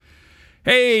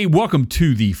Hey, welcome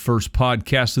to the first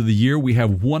podcast of the year. We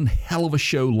have one hell of a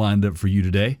show lined up for you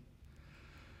today.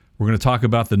 We're going to talk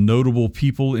about the notable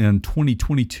people in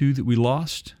 2022 that we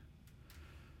lost.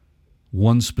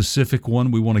 One specific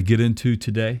one we want to get into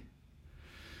today.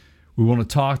 We want to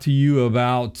talk to you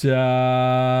about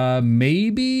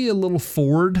maybe a little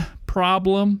Ford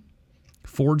problem.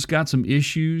 Ford's got some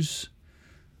issues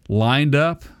lined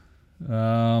up.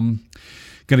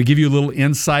 Going to give you a little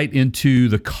insight into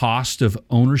the cost of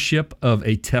ownership of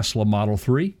a Tesla Model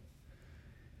 3.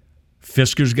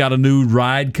 Fisker's got a new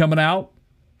ride coming out.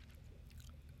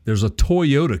 There's a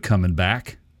Toyota coming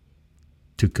back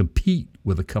to compete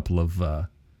with a couple of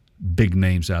big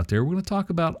names out there. We're going to talk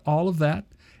about all of that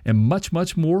and much,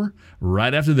 much more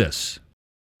right after this.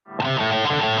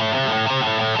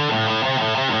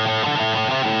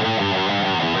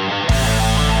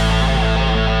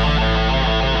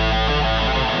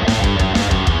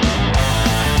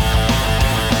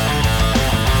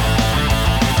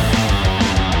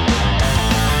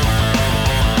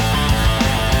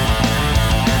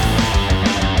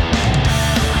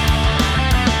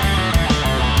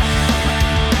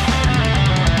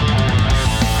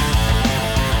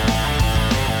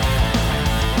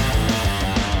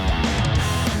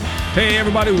 Hey,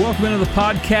 everybody, welcome into the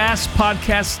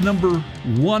podcast number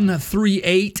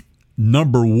 138,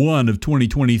 number one of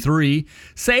 2023.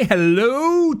 Say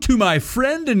hello to my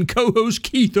friend and co-host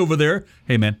Keith over there.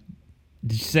 Hey, man.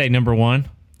 Did you say number one?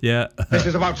 Yeah. This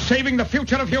is about saving the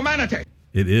future of humanity.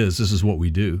 It is. This is what we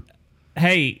do.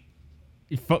 Hey,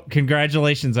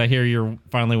 congratulations. I hear you're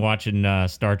finally watching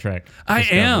Star Trek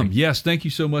Discovery. I am. Yes, thank you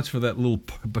so much for that little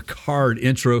Picard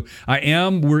intro. I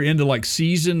am. We're into like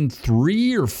season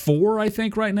 3 or 4, I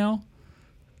think, right now.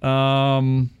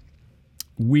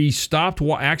 We stopped.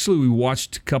 Actually, we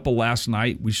watched a couple last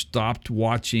night. We stopped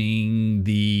watching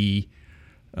the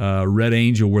Red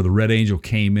Angel, where the Red Angel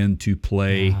came into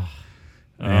play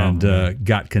and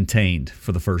got contained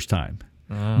for the first time.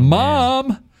 Mom,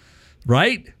 man.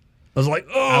 Right? I was like,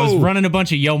 oh. I was running a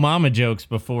bunch of Yo Mama jokes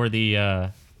before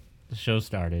the show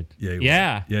started.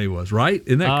 Yeah, he was. Right?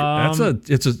 Isn't that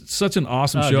it's such an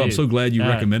awesome show. Dude. I'm so glad you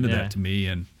recommended that to me,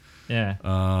 and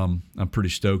I'm pretty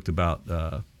stoked about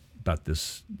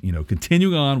this. You know,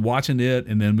 continuing on watching it,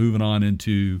 and then moving on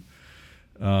into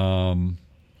the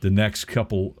next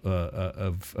couple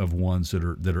of ones that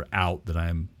are out that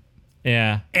I'm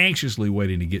anxiously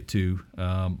waiting to get to.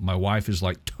 My wife is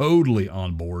like totally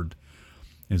on board.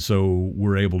 And so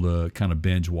we're able to kind of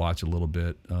binge watch a little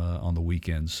bit on the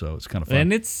weekends. So it's kind of fun.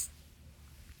 And it's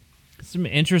some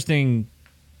interesting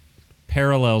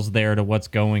parallels there to what's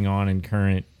going on in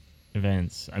current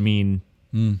events. I mean,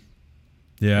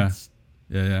 yeah,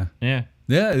 it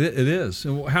is.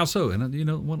 How so? And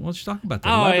why don't you talk about that?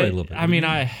 Elaborate a little bit. I mean,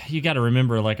 you got to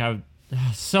remember, like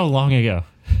so long ago.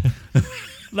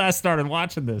 I started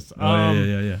watching this.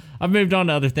 Yeah. I've moved on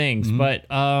to other things, but.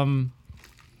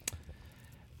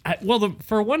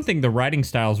 For one thing, the writing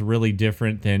style is really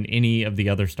different than any of the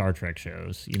other Star Trek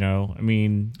shows. You know, I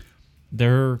mean,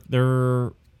 they're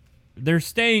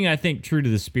staying, I think, true to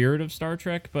the spirit of Star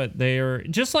Trek, but they are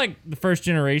just like the first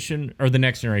generation or the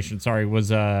next generation. Sorry,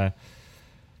 was it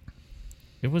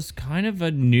was kind of a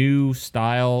new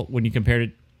style when you compared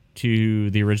it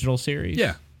to the original series.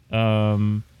 Yeah.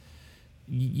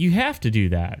 You have to do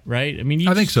that, right? I mean,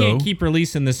 you can't keep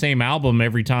releasing the same album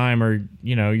every time, or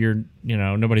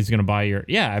nobody's going to buy your.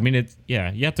 Yeah, I mean,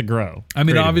 you have to grow. I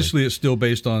mean, obviously, it's still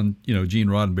based on Gene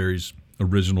Roddenberry's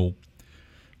original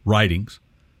writings.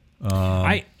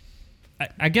 I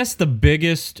guess the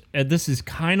biggest. This is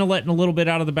kind of letting a little bit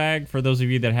out of the bag for those of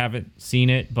you that haven't seen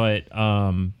it, but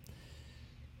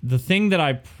the thing that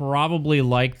I probably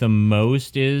like the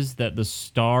most is that the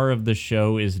star of the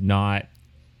show is not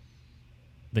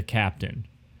the captain.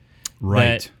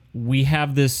 Right. That we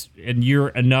have this, and you're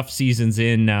enough seasons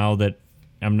in now that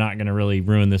I'm not going to really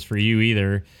ruin this for you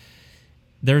either.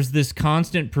 There's this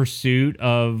constant pursuit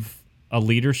of a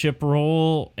leadership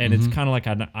role, and it's kind of like,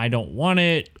 I don't want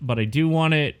it, but I do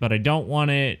want it, but I don't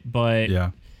want it, but...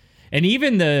 Yeah. And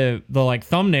even the like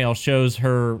thumbnail shows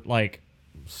her like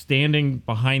standing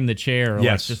behind the chair.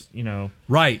 Yes. Like just,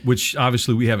 Right, which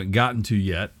obviously we haven't gotten to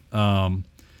yet.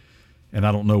 And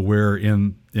I don't know where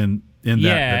in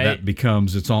that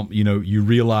becomes. It's all you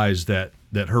realize that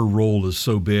her role is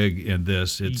so big in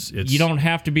this. It's you don't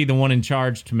have to be the one in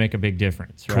charge to make a big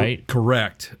difference, right?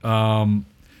 Correct.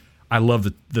 I love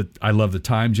the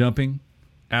time jumping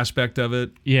aspect of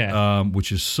it. Yeah.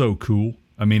 Which is so cool.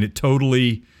 I mean, it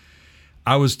totally.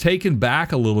 I was taken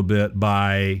back a little bit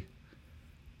by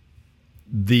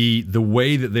the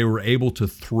way that they were able to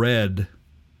thread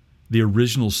the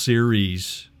original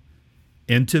series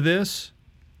into this.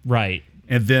 Right.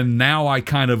 And then now I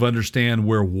kind of understand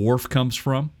where Worf comes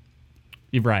from.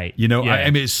 Right. You know, I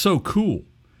mean, it's so cool.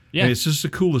 Yeah. I mean, it's just the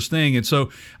coolest thing. And so,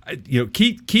 you know,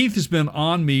 Keith has been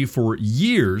on me for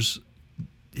years.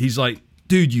 He's like,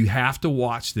 dude, you have to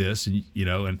watch this. And, you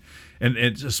know, and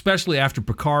especially after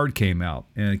Picard came out,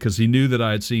 and because he knew that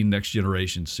I had seen Next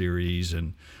Generation series.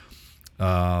 And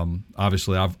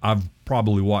obviously, I've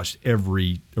probably watched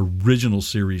every original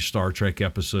series Star Trek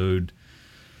episode.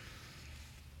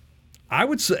 I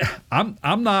would say I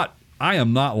am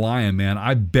not lying, man.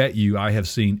 I bet you I have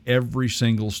seen every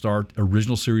single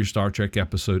original series Star Trek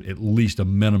episode at least a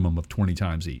minimum of 20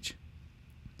 times each.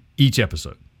 Each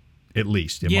episode, at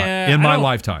least in my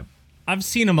lifetime. I've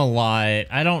seen them a lot.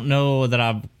 I don't know that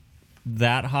I'm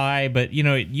that high, but you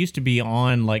know, it used to be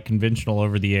on like conventional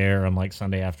over the air on like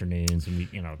Sunday afternoons, and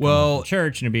you know, come from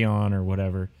church and it'd be on or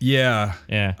whatever. Yeah.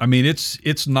 I mean,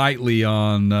 it's nightly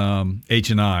on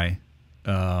H&I.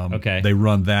 Okay. They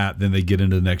run that, then they get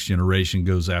into the Next Generation,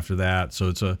 goes after that.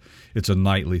 So it's a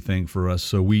nightly thing for us.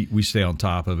 So we stay on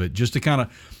top of it just to kind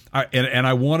of.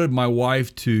 I wanted my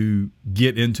wife to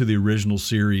get into the original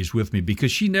series with me because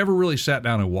she never really sat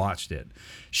down and watched it.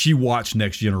 She watched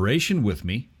Next Generation with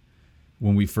me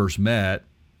when we first met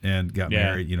and got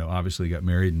married. You know, obviously got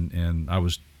married, and I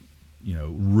was, you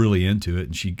know, really into it,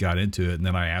 and she got into it. And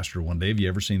then I asked her one day, "Have you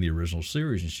ever seen the original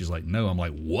series?" And she's like, "No." I'm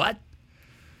like, "What?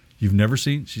 You've never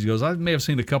seen?" She goes, "I may have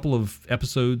seen a couple of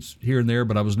episodes here and there,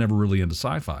 but I was never really into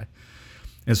sci-fi."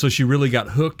 And so she really got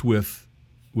hooked with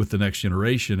the Next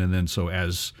Generation. And then so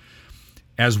as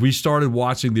we started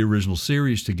watching the original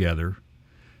series together,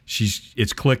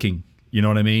 it's clicking. You know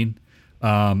what I mean?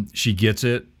 She gets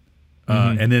it.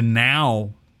 And then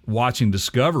now watching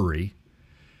Discovery,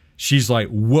 she's like,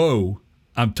 whoa,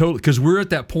 I'm totally, because we're at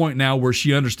that point now where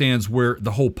she understands where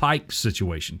the whole Pike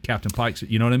situation, Captain Pike's,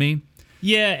 you know what I mean?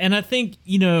 Yeah, and I think,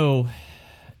 you know,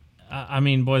 I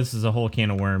mean, boy, this is a whole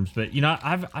can of worms, but, you know,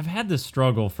 I've had this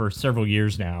struggle for several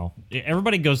years now.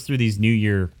 Everybody goes through these New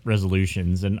Year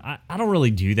resolutions, and I don't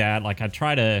really do that. Like, I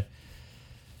try to,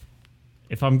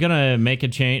 if I'm going to make a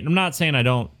change, I'm not saying I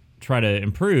don't try to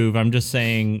improve. I'm just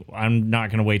saying I'm not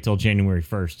going to wait till January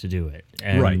 1st to do it.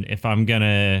 And right. if I'm going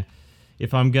to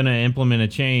implement a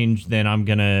change, then I'm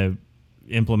going to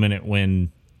implement it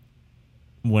when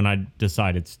I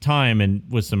decide it's time, and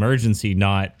with some urgency,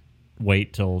 not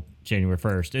wait till January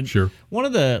 1st. And sure. One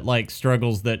of the like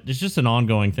struggles that is just an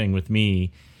ongoing thing with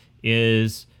me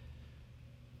is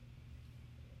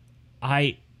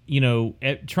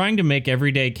trying to make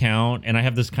every day count, and I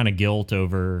have this kind of guilt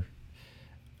over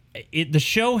it. The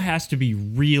show has to be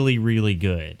really, really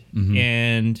good. Mm-hmm.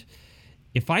 And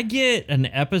if I get an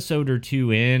episode or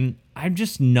two in, I'm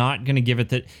just not going to give it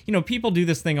that. You know, people do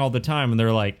this thing all the time, and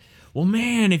they're like, well,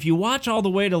 man, if you watch all the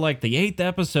way to like the 8th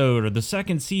episode or the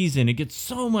 2nd season, it gets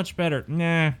so much better.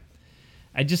 Nah,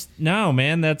 no,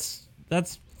 man, that's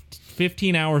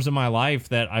 15 hours of my life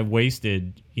that I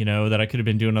wasted, you know, that I could have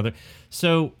been doing other.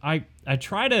 So I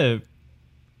try to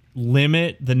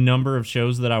limit the number of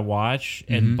shows that I watch,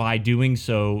 and by doing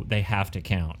so, they have to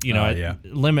count. You know, I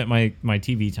limit my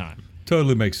TV time.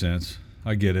 Totally makes sense.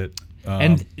 I get it.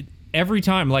 And every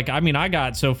time, like, I mean, I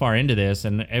got so far into this,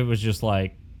 and it was just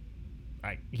like,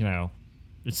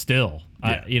 it's still,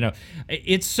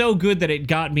 it's so good that it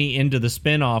got me into the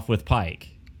spinoff with Pike,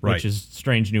 which is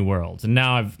Strange New Worlds. And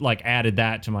now I've like added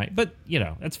that to but you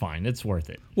know, that's fine. It's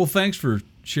worth it. Well, thanks for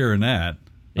sharing that.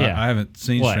 Yeah. I haven't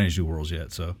seen Strange New Worlds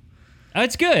yet, so.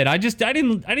 It's good. I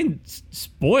didn't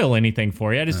spoil anything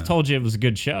for you. I just told you it was a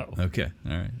good show. Okay.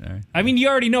 All right. I mean, you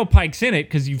already know Pike's in it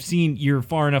because you're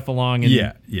far enough along.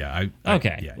 And, yeah.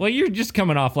 Okay. Well, you're just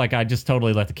coming off like I just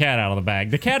totally let the cat out of the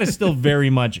bag. The cat is still very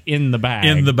much in the bag.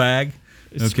 In the bag?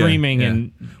 Screaming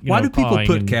and why do people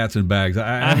put cats in bags?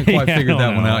 I haven't quite figured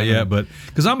that one out yet, but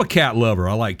because I'm a cat lover,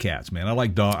 I like cats, man. I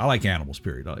like dogs. I like animals.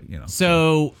 Period.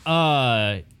 So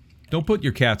don't put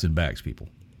your cats in bags, people.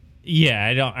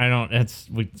 Yeah, I don't. That's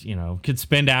could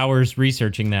spend hours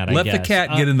researching that. Let the cat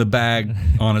get in the bag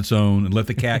on its own, and let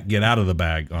the cat get out of the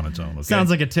bag on its own. Okay? Sounds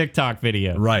like a TikTok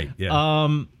video, right? Yeah.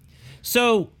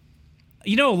 So, a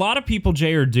lot of people,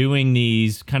 Jay, are doing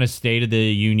these kind of State of the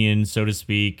Union, so to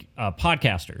speak,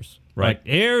 podcasters. Right. Like,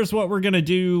 here's what we're gonna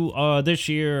do this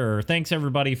year, or thanks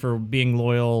everybody for being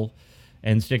loyal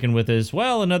and sticking with us.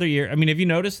 Well, another year. I mean, have you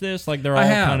noticed this? Like, they're all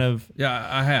kind of. Yeah,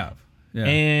 I have. Yeah.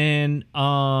 And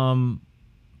I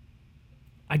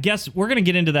guess we're going to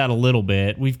get into that a little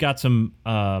bit. We've got we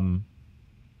got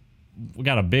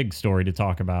a big story to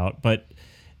talk about, but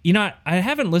I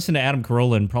haven't listened to Adam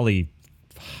Carolla in probably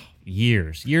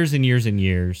years and years and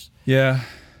years. Yeah.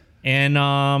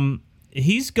 And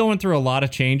he's going through a lot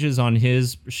of changes on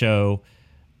his show.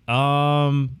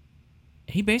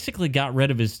 He basically got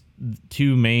rid of his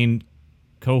two main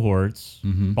cohorts,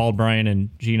 Bald Brian and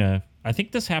Gina. I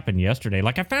think this happened yesterday.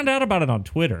 Like, I found out about it on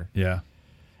Twitter. Yeah.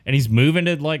 And he's moving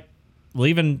to, like,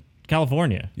 leaving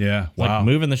California. Yeah. Wow. Like,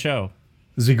 moving the show.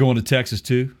 Is he going to Texas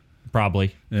too?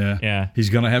 Probably. Yeah. Yeah. He's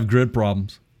going to have grid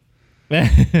problems.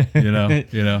 you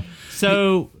know.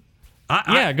 So, go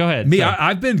ahead. Me,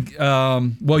 I've been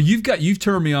you've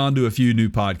turned me on to a few new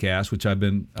podcasts, which I've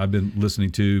been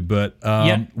listening to, but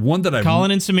one that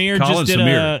Colin and Samir just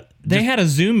did they had a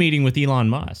Zoom meeting with Elon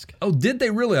Musk. Oh, did they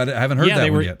really? I haven't heard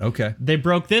that one yet. Okay. They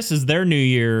broke this as their New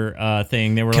Year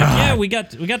thing. They were like, we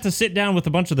got to sit down with a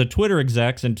bunch of the Twitter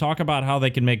execs and talk about how they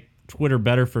can make Twitter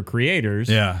better for creators.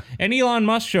 Yeah. And Elon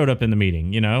Musk showed up in the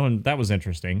meeting, and that was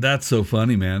interesting. That's so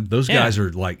funny, man. Those guys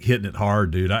are like hitting it hard,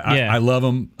 dude. I love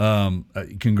them.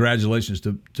 Congratulations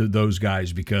to those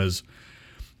guys, because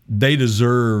they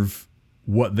deserve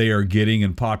what they are getting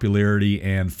in popularity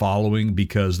and following,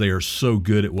 because they are so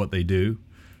good at what they do.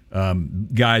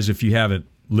 Guys, if you haven't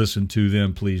listened to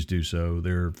them, please do so.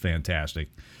 They're fantastic.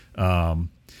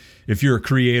 If you're a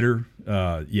creator,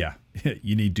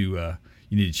 you need to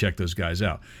check those guys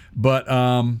out. But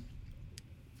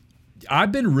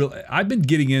I've been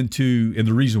getting into, and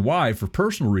the reason why, for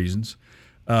personal reasons,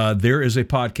 there is a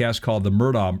podcast called the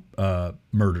Murdaugh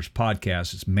Murders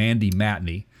Podcast. It's Mandy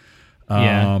Matney.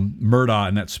 Murdaugh,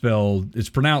 and it's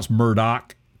pronounced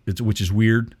Murdoch, which is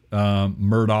weird.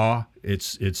 Murdaugh,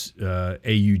 it's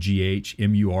AUGH,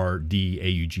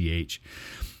 MURDAUGH,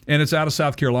 and it's out of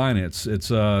South Carolina. It's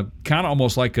kind of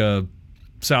almost like a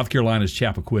South Carolina's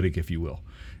Chappaquiddick, if you will.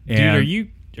 And,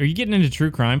 dude, are you getting into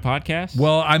true crime podcasts?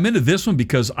 Well, I'm into this one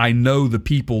because I know the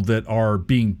people that are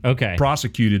being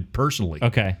prosecuted personally.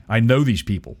 Okay, I know these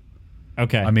people.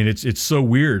 Okay, I mean, it's so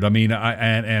weird. I mean,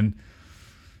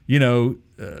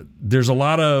 there's a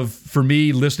lot of, for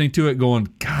me, listening to it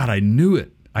going, God, I knew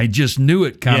it. I just knew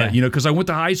it, kind of, because I went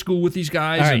to high school with these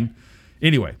guys. Right. And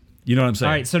anyway, you know what I'm saying?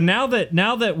 All right, so now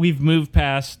that we've moved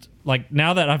past, like,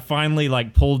 now that I've finally,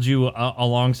 like, pulled you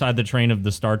alongside the train of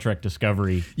the Star Trek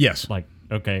Discovery. Yes. Like,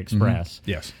 Express. Mm-hmm.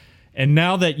 Yes. And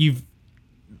now that you've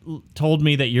told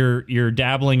me that you're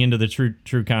dabbling into the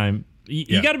true crime,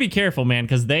 you got to be careful, man,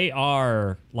 because they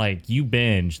are, like, you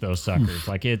binge those suckers.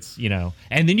 Like, it's, and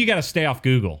then you got to stay off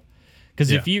Google.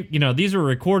 Because if these are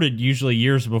recorded usually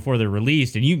years before they're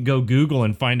released, and you can go Google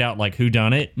and find out, like, who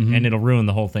done it, and it'll ruin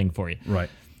the whole thing for you. Right.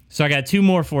 So I got two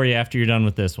more for you after you're done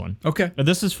with this one. Okay. But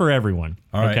this is for everyone.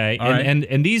 All right. Okay. All right.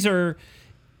 And these are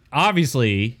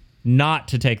obviously not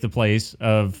to take the place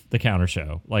of the counter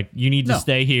show. Like, you need to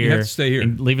stay here. You have to stay here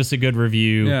and leave us a good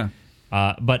review. Yeah.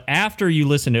 But after you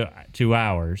listen to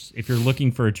ours, if you're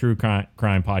looking for a true crime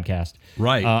podcast,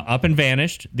 right? Up and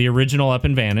Vanished, the original Up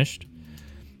and Vanished.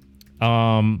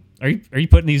 Are you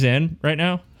putting these in right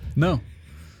now? No.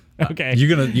 Okay.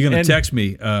 You're gonna text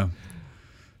me.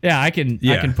 Yeah, I can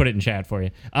put it in chat for you.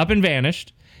 Up and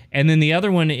Vanished, and then the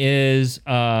other one is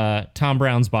Tom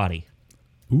Brown's Body.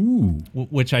 Ooh,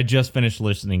 which I just finished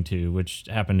listening to, which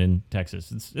happened in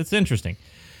Texas. It's interesting.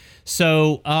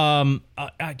 So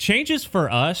changes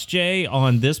for us, Jay,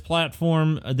 on this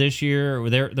platform this year.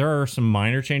 There are some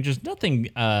minor changes, nothing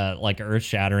like earth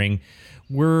shattering.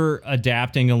 We're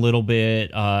adapting a little bit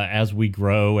as we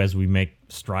grow, as we make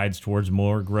strides towards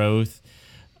more growth.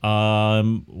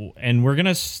 And we're going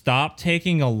to stop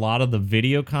taking a lot of the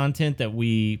video content that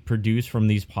we produce from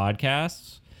these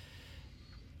podcasts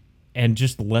and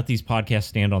just let these podcasts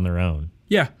stand on their own.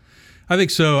 Yeah, I think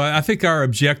so. I think our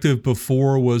objective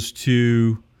before was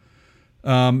to,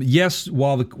 yes,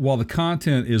 while the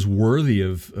content is worthy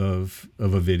of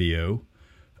a video,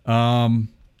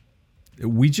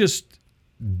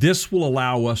 this will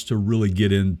allow us to really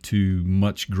get into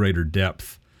much greater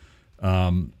depth.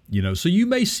 So you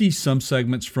may see some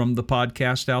segments from the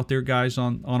podcast out there, guys,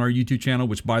 on our YouTube channel,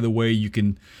 which, by the way, you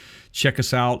can check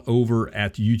us out over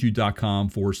at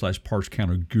youtube.com/Parts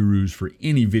Counter Gurus for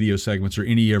any video segments or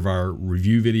any of our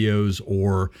review videos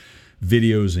or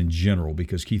videos in general,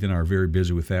 because Keith and I are very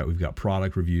busy with that. We've got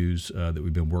product reviews that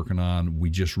we've been working on.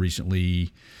 Keith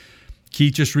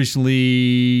just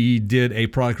recently did a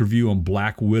product review on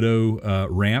Black Widow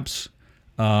ramps.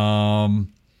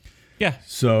 Yeah.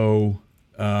 So...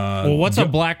 well, what's a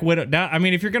Black Widow? Now, I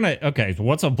mean, if you're gonna, so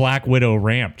what's a Black Widow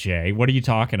ramp, Jay? What are you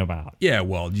talking about? Yeah,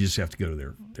 well, you just have to go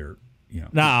to their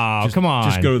No, come on.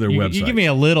 Just go to their website. You give me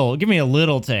a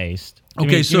little taste. Give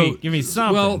me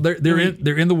something. Well, they're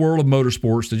in the world of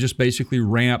motorsports. They're just basically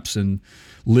ramps and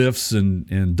lifts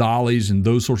and dollies and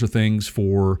those sorts of things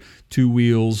for 2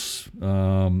 wheels,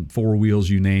 4 wheels,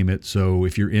 you name it. So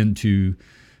if you're into,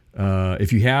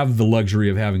 if you have the luxury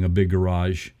of having a big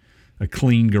garage, a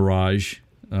clean garage.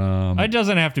 It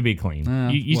doesn't have to be clean.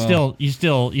 You still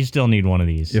need one of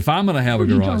these. If I'm going to have a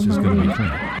garage, it's going to be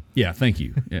clean. Yeah, thank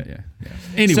you. Yeah.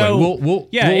 Anyway, so,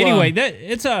 anyway,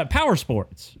 it's power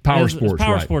sports. Power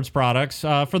sports products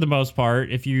for the most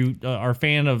part. If you are a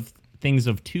fan of things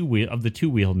of the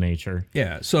two-wheeled nature.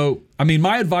 Yeah. So, I mean,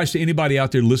 my advice to anybody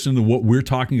out there listening to what we're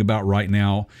talking about right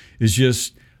now is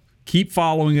just keep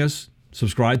following us.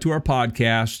 Subscribe to our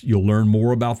podcast. You'll learn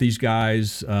more about these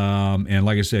guys. And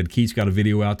like I said, Keith's got a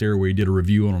video out there where he did a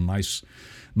review on a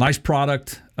nice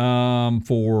product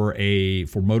for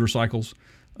motorcycles.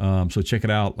 So check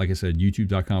it out. Like I said,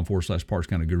 youtube.com/Parts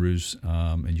Kind of Gurus,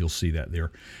 and you'll see that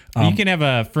there. You can have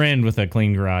a friend with a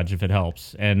clean garage if it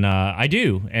helps, and I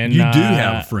do. And you do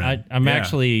have a friend. I'm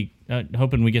actually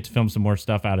hoping we get to film some more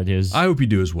stuff out of his. I hope you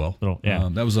do as well. Yeah.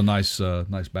 That was a nice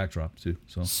backdrop too.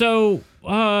 So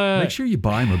make sure you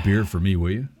buy him a beer for me, will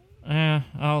you?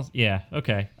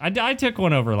 Okay. I took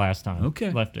one over last time.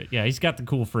 Okay. Left it. Yeah, he's got the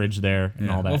cool fridge there and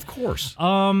all that. Well, of course.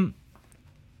 A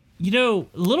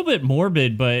little bit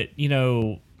morbid, but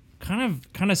kind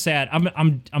of sad.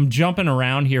 I'm jumping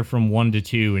around here from 1 to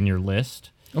 2 in your list.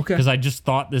 Okay. Because I just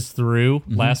thought this through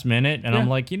last minute, and I'm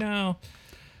like,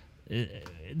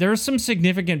 there are some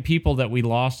significant people that we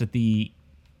lost in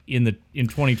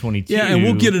 2022. Yeah, and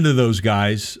we'll get into those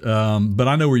guys. But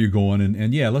I know where you're going,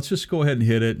 and yeah, let's just go ahead and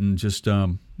hit it and just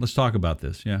let's talk about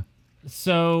this. Yeah.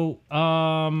 So,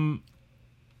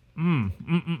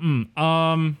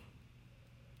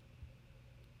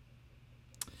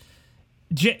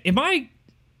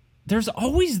 there's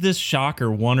always this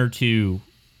shocker 1 or 2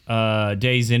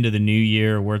 days into the new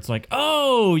year where it's like,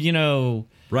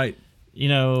 right.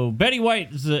 Betty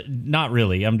White is not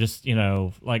really. I'm just,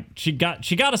 like she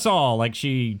got us all. Like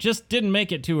she just didn't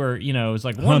make it to her. It's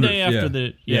like one day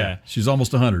after she's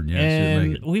almost 100. Yeah,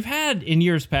 and we've had in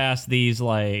years past these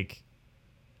like,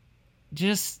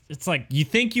 just it's like you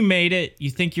think you made it, you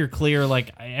think you're clear.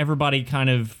 Like everybody kind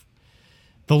of.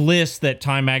 The list that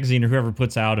Time Magazine or whoever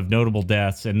puts out of notable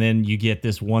deaths, and then you get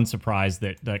this one surprise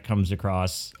that comes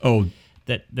across. Oh,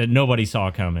 that nobody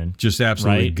saw coming. Just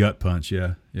absolutely right? Gut punch.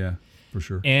 Yeah, for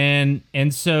sure. And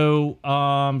so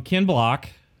Ken Block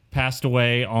passed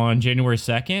away on January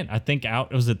 2nd. I think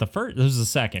was it the first? This was the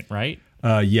second, right?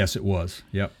 Yes, it was.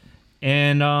 Yep.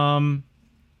 And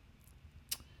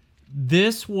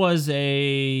this was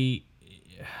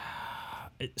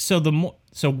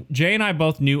so Jay and I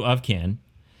both knew of Ken.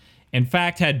 In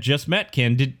fact, had just met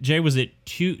Ken. Was it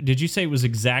 2? Did you say it was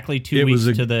exactly 2 weeks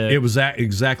to the? It was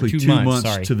exactly 2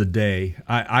 months to the day.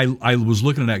 I was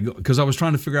looking at that because I was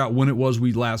trying to figure out when it was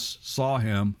we last saw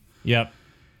him. Yep.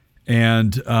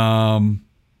 And then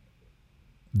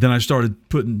I started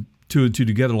putting 2 and 2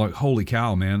 together. Like, holy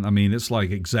cow, man! I mean, it's like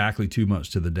exactly 2 months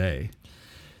to the day.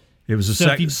 It was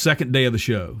the second day of the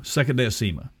show, second day of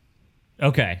SEMA.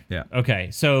 Okay. Yeah.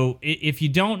 Okay. So if you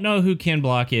don't know who Ken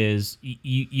Block is,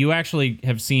 you actually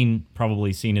have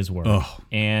probably seen his work. Oh.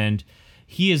 And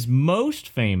he is most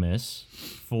famous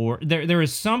for there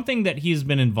is something that he has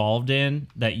been involved in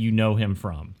that you know him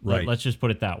from. Right. Let's just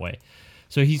put it that way.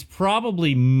 So he's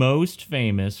probably most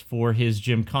famous for his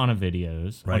Gymkhana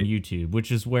videos on YouTube,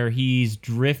 which is where he's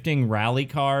drifting rally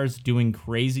cars, doing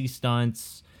crazy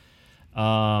stunts.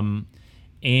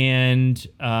 And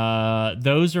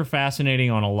those are fascinating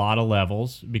on a lot of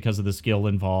levels because of the skill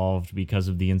involved, because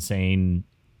of the insane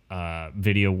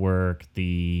video work,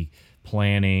 the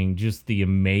planning, just the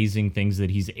amazing things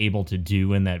that he's able to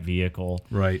do in that vehicle.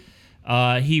 Right.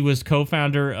 He was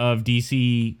co-founder of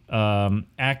DC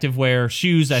Activewear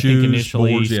shoes, I think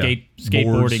initially, boards,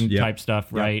 skateboarding type stuff,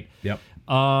 right? Yep.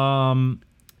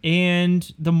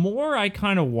 And the more I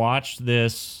kind of watched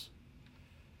this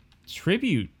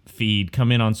tribute feed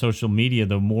come in on social media,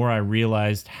 the more I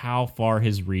realized how far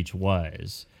his reach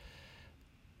was.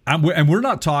 And we're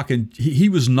not talking, he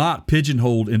was not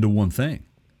pigeonholed into one thing.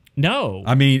 No.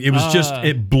 I mean, it was just,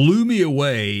 it blew me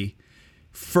away,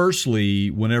 firstly,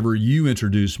 whenever you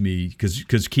introduced me,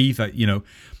 because Keith,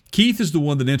 Keith is the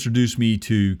one that introduced me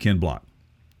to Ken Block.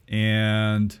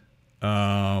 And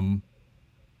I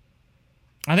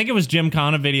think it was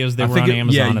Gymkhana videos that were on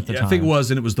Amazon at the time. I think it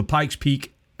was, and it was the Pikes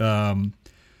Peak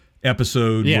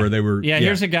episode where they were. Yeah,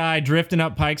 here's a guy drifting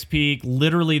up Pikes Peak.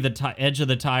 Literally, the edge of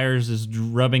the tires is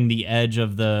rubbing the edge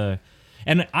of the.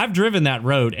 And I've driven that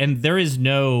road, and there is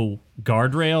no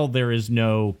guardrail. There is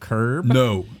no curb.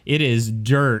 No, it is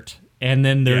dirt and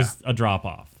then there's a drop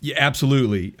off. Yeah,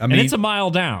 absolutely. I mean, and it's a mile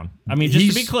down. I mean, just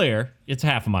to be clear, it's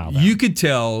half a mile down. You could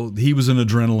tell he was an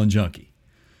adrenaline junkie.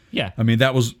 Yeah. I mean,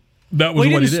 that was what he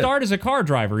did. He didn't start as a car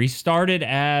driver. He started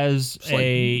as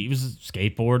he was a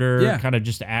skateboarder, kind of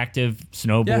just active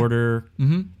snowboarder. Yeah.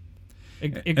 Mm-hmm.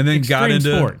 And then got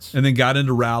into sports. And then got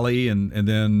into rally and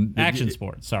then action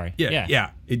sports. Sorry.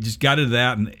 Yeah. It just got into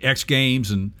that and X Games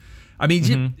and I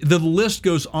mean the list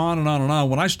goes on and on and on.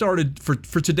 When I started for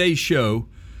today's show,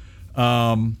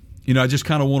 I just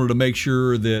kind of wanted to make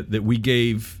sure that we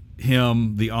gave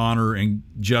him the honor and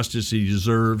justice he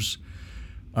deserves.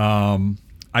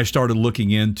 I started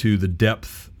looking into the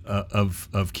depth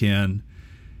of Ken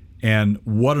and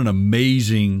what an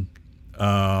amazing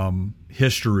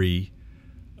history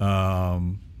or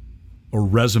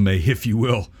resume, if you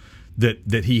will,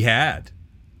 that he had.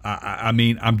 I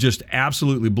mean, I'm just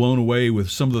absolutely blown away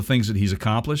with some of the things that he's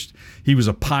accomplished. He was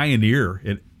a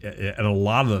pioneer at a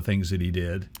lot of the things that he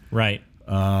did. Right.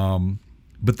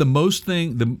 But the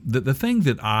thing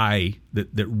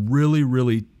that really,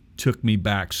 really took me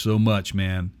back so much,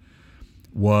 man,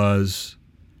 was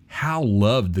how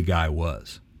loved the guy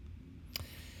was.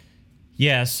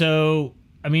 Yeah. So,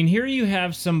 I mean, here you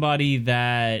have somebody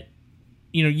that,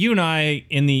 you and I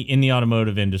in the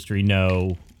automotive industry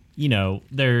know,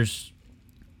 there's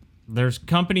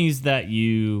companies that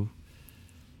you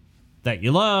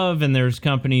love, and there's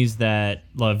companies that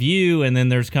love you, and then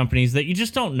there's companies that you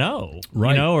just don't know,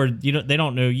 right? Or they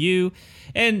don't know you.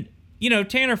 And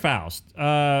Tanner Faust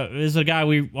is a guy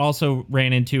we also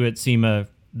ran into at SEMA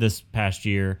this past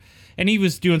year, and he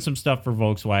was doing some stuff for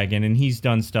Volkswagen, and he's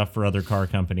done stuff for other car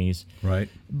companies, right?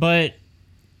 But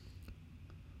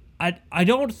I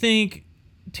don't think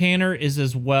Tanner is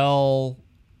as well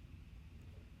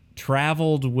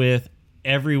traveled with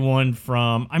everyone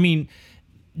from, I mean,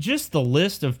 just the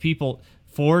list of people,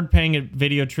 Ford paying a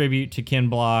video tribute to Ken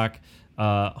Block,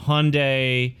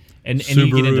 Hyundai, and you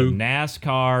get into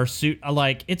NASCAR,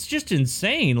 like, it's just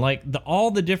insane. Like, all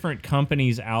the different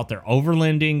companies out there,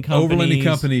 overlanding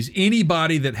companies.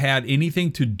 Anybody that had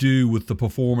anything to do with the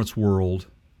performance world,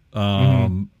 GoPro,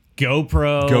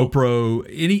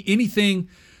 anything.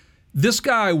 This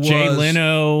guy was Jay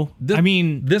Leno.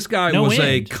 This guy was end.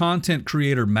 a content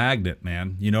creator magnet,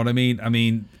 man. You know what I mean? I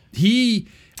mean, he,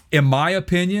 in my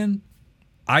opinion,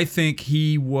 I think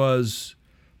he was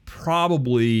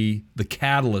probably the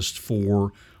catalyst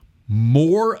for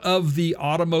more of the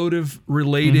automotive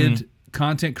related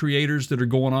content creators that are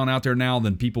going on out there now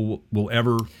than people will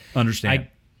ever understand.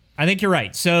 I think you're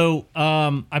right. So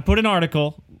I put an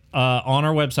article on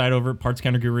our website over at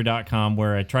partscounterguru.com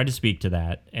where I tried to speak to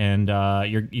that, and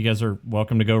you guys are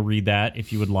welcome to go read that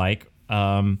if you would like.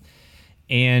 And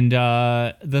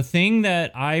the thing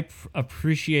that I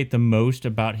appreciate the most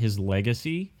about his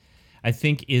legacy, I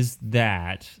think, is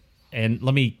that, and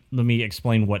let me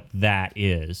explain what that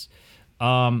is.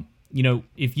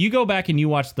 If you go back and you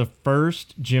watch the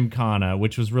first Gymkhana,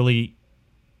 which was really,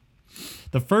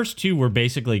 the first two were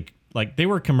basically like, they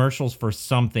were commercials for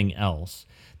something else.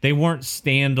 They weren't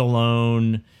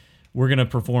standalone, we're going to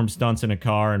perform stunts in a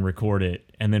car and record it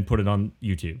and then put it on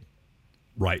YouTube.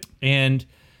 Right. And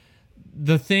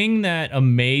the thing that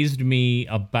amazed me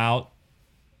about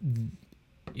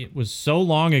it was so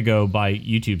long ago by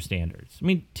YouTube standards. I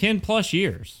mean, 10 plus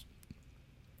years,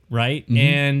 right? Mm-hmm.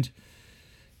 And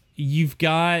you've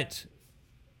got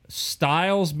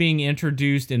styles being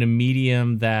introduced in a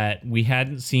medium that we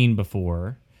hadn't seen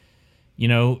before.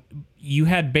 You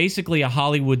had basically a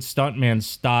Hollywood stuntman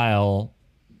style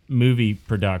movie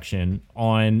production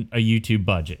on a YouTube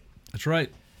budget. That's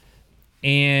right.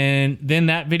 And then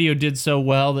that video did so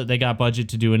well that they got budget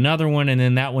to do another one, and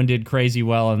then that one did crazy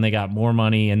well, and they got more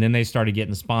money, and then they started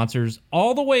getting sponsors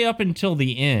all the way up until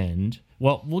the end.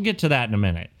 Well, we'll get to that in a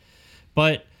minute.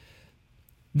 But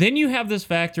then you have this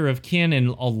factor of Ken in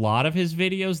a lot of his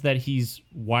videos that he's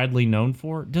widely known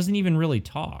for doesn't even really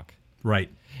talk.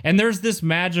 Right. And there's this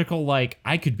magical, like,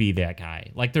 I could be that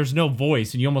guy. Like, there's no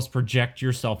voice, and you almost project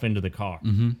yourself into the car.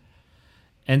 Mm-hmm.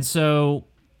 And so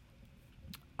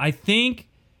I think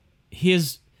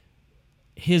his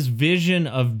vision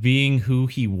of being who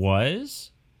he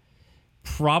was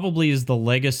probably is the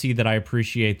legacy that I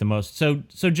appreciate the most. So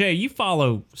Jay, you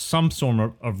follow some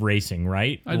form of racing,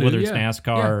 right? I do, whether it's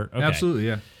NASCAR. Yeah, okay. Absolutely,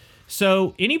 yeah.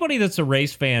 So anybody that's a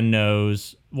race fan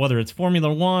knows, whether it's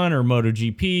Formula One or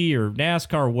MotoGP or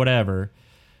NASCAR or whatever,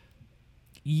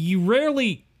 you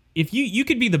rarely, if you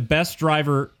could be the best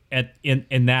driver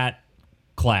in that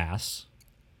class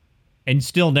and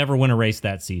still never win a race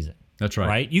that season. That's right.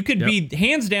 Right? You could be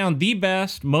hands down the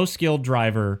best, most skilled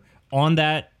driver on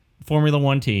that Formula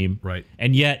One team, right,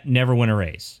 and yet never win a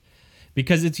race.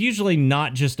 Because it's usually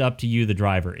not just up to you, the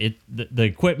driver. The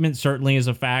equipment certainly is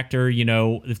a factor. You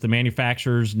know, if the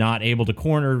manufacturer's not able to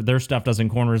corner, their stuff doesn't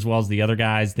corner as well as the other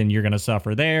guys, then you're going to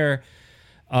suffer there.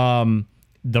 The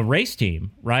race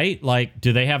team, right? Like,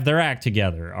 do they have their act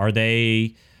together? Are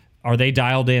they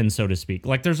dialed in, so to speak?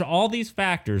 Like, there's all these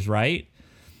factors, right?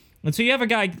 And so you have a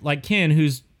guy like Ken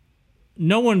who's,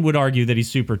 no one would argue that he's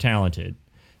super talented,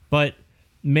 but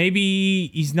maybe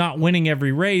he's not winning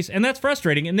every race, and that's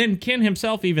frustrating. And then Ken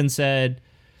himself even said,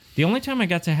 the only time I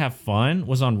got to have fun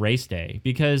was on race day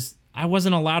because I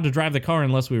wasn't allowed to drive the car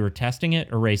unless we were testing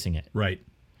it or racing it. Right.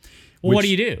 Well, what do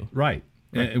you do? Right.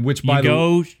 Which by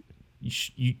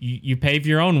you pave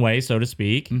your own way, so to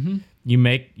speak. Mm-hmm. You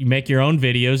make your own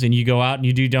videos and you go out and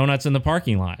you do donuts in the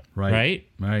parking lot. Right.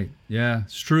 Yeah,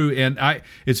 it's true. And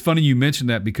it's funny you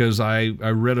mentioned that because I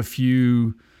read a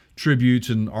few tributes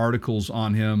and articles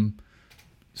on him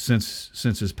since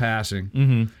his passing.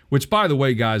 Mm-hmm. Which, by the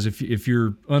way, guys, if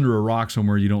you're under a rock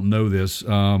somewhere, you don't know this.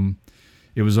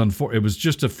 It was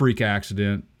just a freak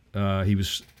accident. He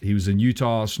was in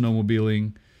Utah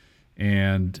snowmobiling,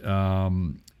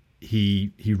 and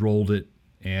he rolled it.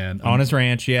 And on his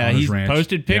ranch, he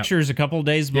posted pictures yep. a couple of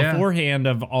days beforehand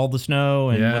of all the snow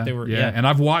and what they were. Yeah, and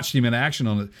I've watched him in action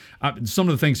on it. Some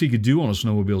of the things he could do on a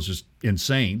snowmobile is just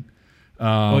insane.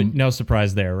 Well, no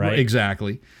surprise there, right?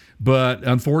 Exactly. But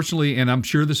unfortunately, and I'm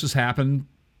sure this has happened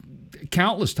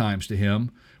countless times to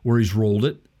him, where he's rolled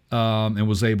it and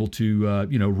was able to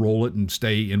roll it and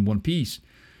stay in one piece.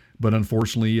 But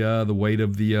unfortunately, the weight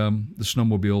of the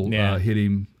snowmobile hit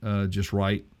him just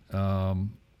right.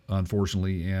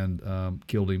 Unfortunately, and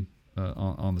killed him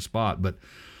on the spot. But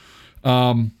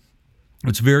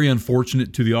it's very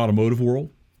unfortunate to the automotive world,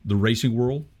 the racing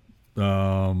world,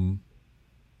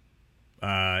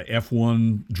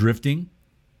 F1 drifting,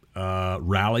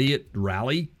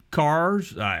 rally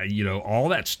cars, all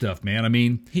that stuff, man. I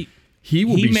mean, he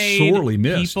will be sorely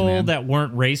missed. People man. that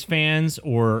weren't race fans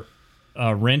or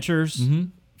renters. Mm-hmm.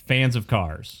 Fans of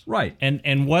cars. Right.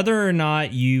 And whether or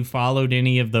not you followed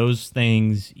any of those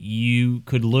things, you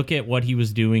could look at what he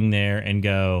was doing there and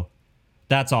go,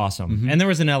 that's awesome. Mm-hmm. And there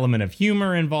was an element of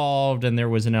humor involved, and there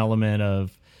was an element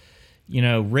of,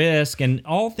 risk and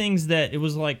all things that it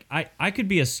was like, I could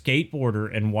be a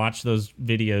skateboarder and watch those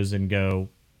videos and go,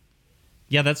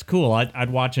 yeah, that's cool. I'd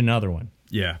watch another one.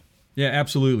 Yeah. Yeah,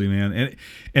 absolutely, man.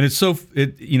 And it's so,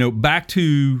 back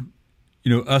to,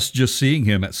 us just seeing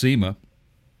him at SEMA.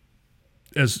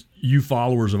 As you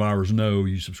followers of ours know,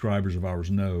 you subscribers of ours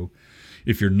know,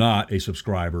 if you're not a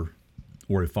subscriber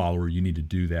or a follower, you need to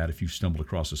do that. If you've stumbled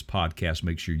across this podcast,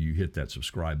 make sure you hit that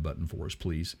subscribe button for us,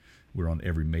 please. We're on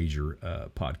every major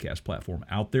podcast platform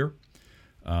out there.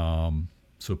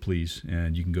 So please,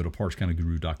 and you can go to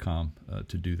partskinoguru.com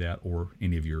to do that, or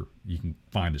you can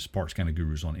find us, Parts Kind of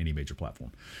Gurus, on any major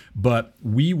platform. But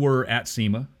we were at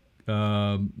SEMA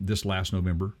this last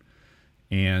November,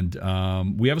 and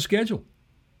we have a schedule.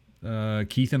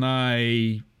 Keith and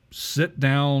I sit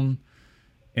down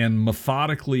and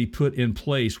methodically put in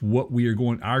place what we are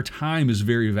going. Our time is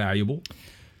very valuable.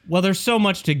 Well, there's so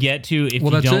much to get to. If you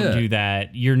don't do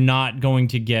that, you're not going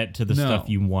to get to the stuff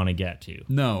you want to get to.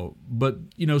 No, but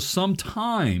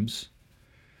sometimes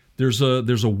there's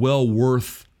a well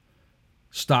worth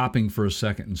stopping for a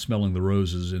second and smelling the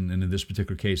roses. And in this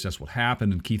particular case, that's what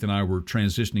happened. And Keith and I were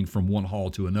transitioning from one hall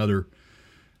to another.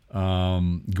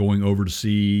 Going over to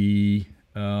see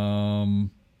over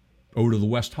to the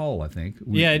West Hall, I think.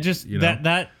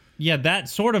 That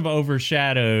sort of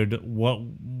overshadowed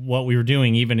what we were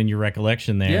doing, even in your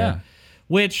recollection there. Yeah.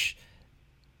 Which,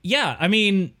 I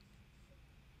mean,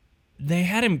 they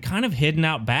had him kind of hidden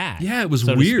out back. Yeah, it was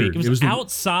weird. It was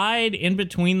outside, in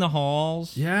between the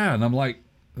halls. Yeah, and I'm like,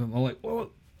 well,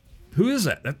 who is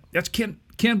that? That's Ken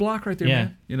Block right there,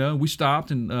 man. We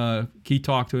stopped and Keith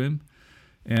talked to him.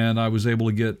 And I was able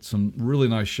to get some really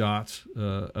nice shots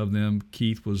of them.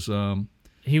 Keith was...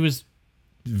 he was...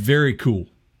 very cool.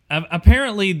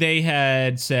 Apparently, they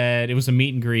had said it was a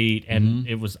meet and greet, and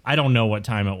it was... I don't know what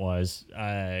time it was.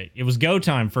 It was go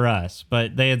time for us,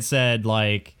 but they had said,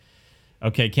 like,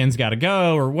 okay, Ken's got to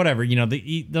go, or whatever.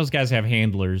 Those guys have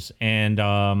handlers, and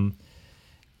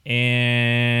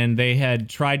they had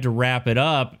tried to wrap it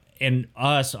up, and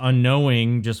us,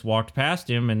 unknowing, just walked past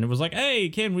him, and it was like, hey,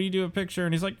 Ken, will you do a picture?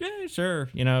 And he's like, yeah, sure.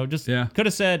 Could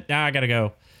have said, nah, I got to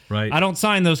go. Right. I don't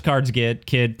sign those cards,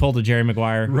 kid. Pull the Jerry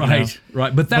Maguire. Right,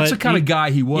 right. But that's the kind of guy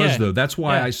he was, though. That's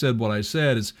why I said what I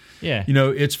said.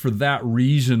 It's for that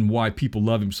reason why people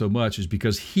love him so much, is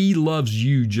because he loves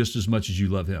you just as much as you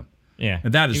love him. Yeah.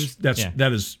 And that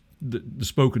is the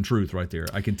spoken truth right there.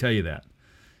 I can tell you that.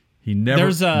 He never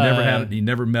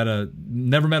met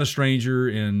a stranger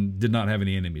and did not have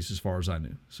any enemies as far as I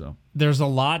knew. So there's a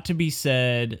lot to be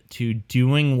said to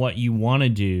doing what you want to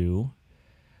do,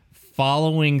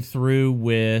 following through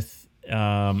with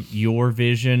your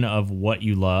vision of what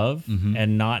you love,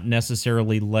 and not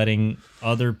necessarily letting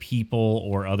other people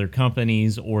or other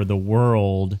companies or the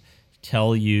world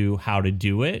tell you how to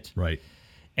do it. Right.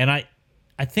 And I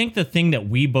think the thing that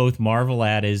we both marvel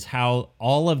at is how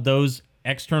all of those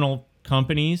external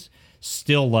companies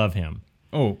still love him.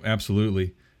 Oh,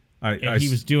 absolutely. He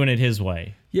was doing it his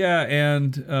way. Yeah,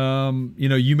 and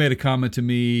you made a comment to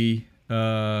me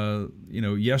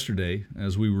yesterday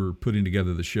as we were putting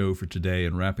together the show for today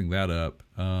and wrapping that up.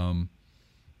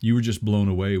 You were just blown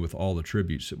away with all the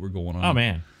tributes that were going on. Oh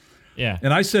man. Yeah.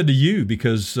 And I said to you,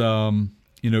 because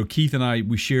Keith and I,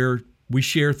 we share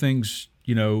things,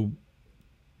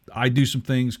 I do some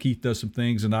things, Keith does some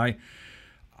things, and I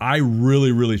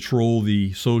really, really troll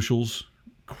the socials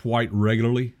quite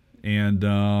regularly. And,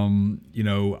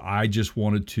 I just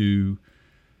wanted to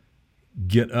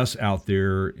get us out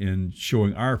there and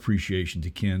showing our appreciation to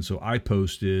Ken. So I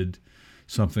posted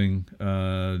something,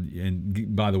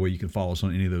 and by the way, you can follow us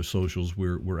on any of those socials.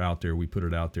 We're out there. We put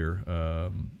it out there.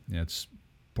 It's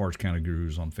Parts County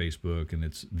Gurus on Facebook, and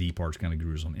it's the Parts County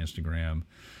Gurus on Instagram,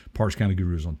 Parts County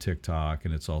Gurus on TikTok,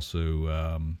 and it's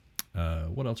also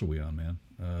what else are we on, man?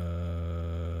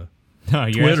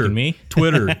 You're Twitter. Asking me?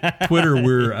 Twitter,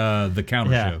 we're the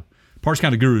Counter Show. Parts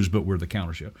County Gurus, but we're the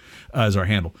Counter Show as our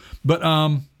handle. But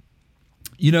I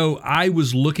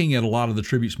was looking at a lot of the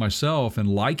tributes myself and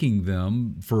liking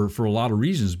them for a lot of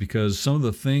reasons, because some of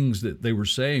the things that they were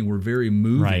saying were very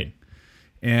moving. Right.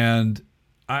 And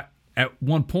at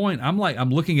one point, I'm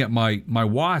looking at my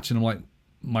watch, and I'm like,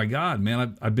 my God,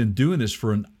 man, I've been doing this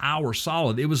for an hour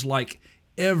solid. It was like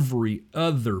every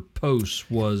other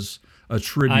post was a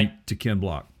tribute to Ken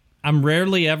Block. I'm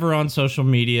rarely ever on social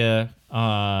media,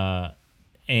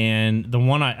 and the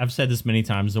one I've said this many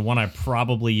times, the one I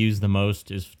probably use the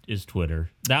most is Twitter.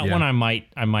 That one I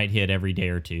might hit every day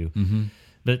or two. Mm-hmm.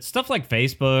 But stuff like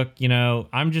Facebook,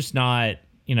 I'm just not,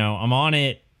 I'm on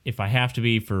it if I have to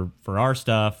be for our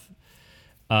stuff.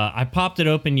 I popped it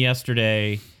open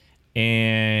yesterday,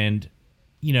 and,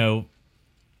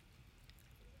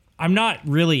 I'm not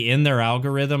really in their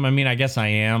algorithm. I mean, I guess I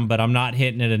am, but I'm not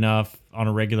hitting it enough on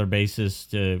a regular basis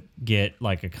to get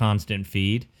like a constant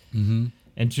feed. Mm-hmm.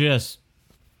 And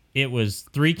it was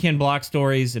 3 Ken Block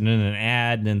stories and then an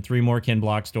ad, and then 3 more Ken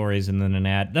Block stories and then an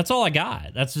ad. That's all I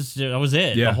got. That was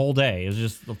it the whole day. It was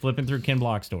just flipping through Ken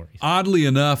Block stories. Oddly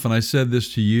enough, and I said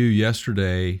this to you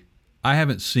yesterday, I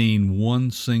haven't seen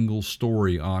one single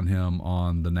story on him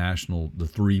on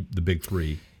the big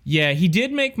 3. Yeah, he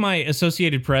did make my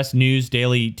Associated Press News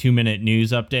daily 2-minute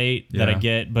news update that I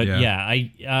get, but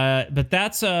but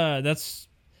that's a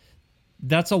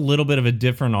little bit of a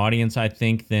different audience, I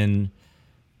think, than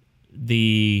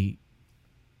the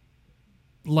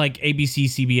like ABC,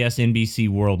 CBS, NBC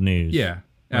World News. Yeah,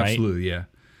 absolutely, right? Yeah.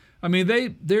 I mean,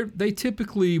 they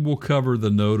typically will cover the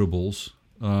notables.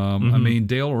 I mean,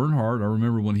 Dale Earnhardt, I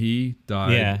remember when he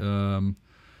died,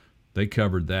 they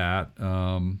covered that.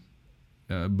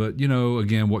 But,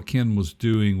 again, what Ken was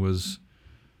doing was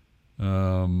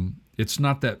it's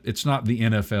not the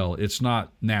NFL. It's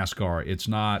not NASCAR. It's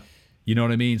not, you know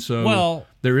what I mean? So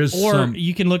there is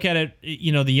you can look at it,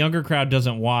 the younger crowd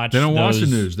doesn't watch. They don't watch the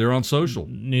news. They're on social.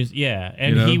 News, yeah.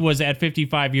 And he was at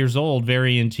 55 years old,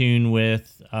 very in tune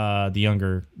with the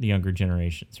younger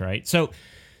generations, right? So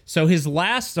his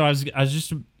last,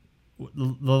 the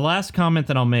last comment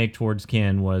that I'll make towards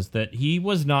Ken was that he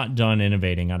was not done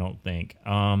innovating, I don't think.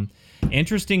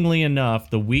 Interestingly enough,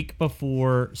 the week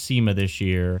before SEMA this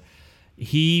year,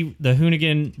 the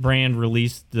Hoonigan brand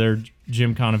released their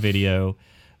Gymkhana video,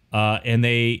 and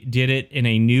they did it in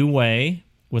a new way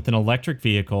with an electric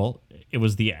vehicle. It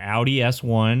was the Audi S1.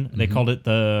 Mm-hmm. They called it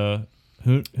the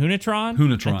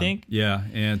Hoonatron, I think. Yeah,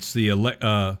 and it's the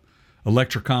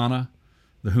Electricana.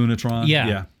 The Hoonatron?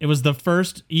 Yeah. It was the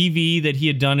first EV that he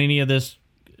had done any of this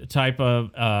type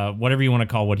of, whatever you want to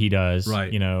call what he does,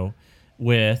 right.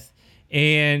 With.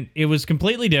 And it was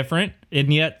completely different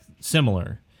and yet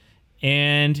similar.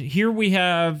 And here we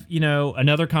have,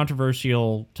 another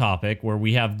controversial topic where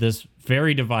we have this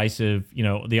very divisive,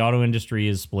 the auto industry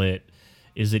is split.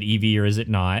 Is it EV or is it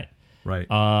not? Right.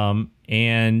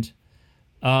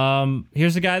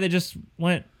 Here's a guy that just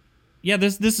went, yeah,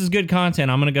 this is good content.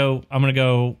 I'm gonna go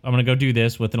do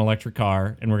this with an electric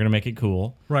car, and we're gonna make it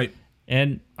cool. Right.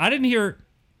 And I didn't hear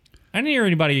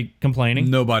anybody complaining.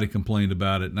 Nobody complained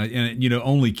about it, and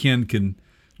only Ken can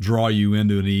draw you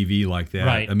into an EV like that.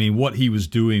 Right. I mean, what he was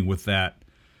doing with that,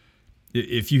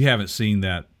 if you haven't seen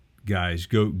that, guys,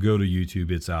 go to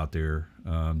YouTube. It's out there.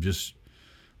 Just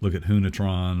look at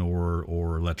Hunatron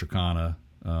or Electricana,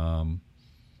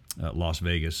 Las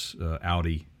Vegas,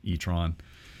 Audi e-tron.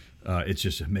 It's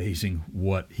just amazing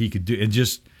what he could do. And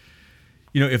just,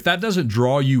 if that doesn't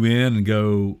draw you in and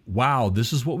go, wow,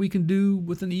 this is what we can do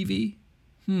with an EV.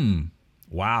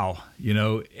 Wow.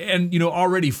 And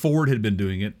already Ford had been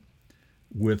doing it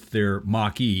with their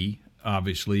Mach-E,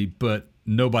 obviously, but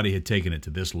nobody had taken it to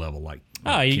this level.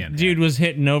 Dude was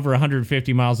hitting over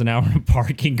 150 miles an hour in a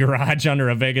parking garage under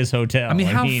a Vegas hotel. I mean,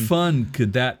 how fun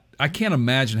could that? I can't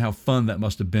imagine how fun that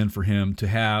must have been for him to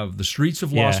have the streets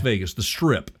of Las Vegas, the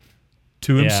Strip,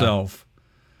 to himself.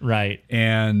 Right.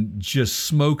 And just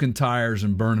smoking tires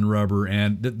and burning rubber.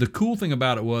 And the cool thing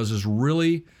about it is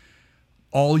really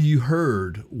all you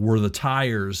heard were the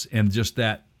tires and just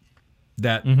that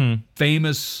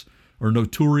famous or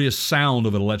notorious sound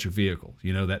of an electric vehicle.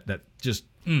 That just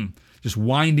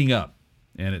winding up.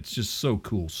 And it's just so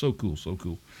cool, so cool, so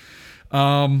cool.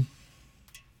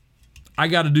 I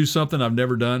got to do something I've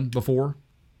never done before.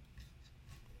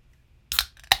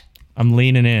 I'm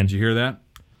leaning in. Did you hear that?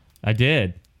 I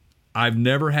did. I've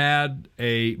never had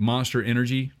a Monster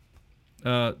Energy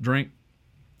drink,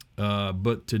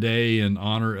 but today, in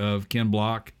honor of Ken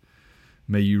Block,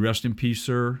 may you rest in peace,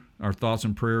 sir. Our thoughts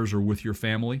and prayers are with your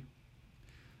family.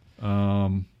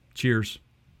 Cheers.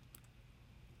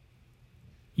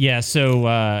 Yeah,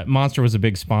 so Monster was a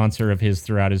big sponsor of his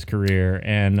throughout his career,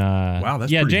 and wow,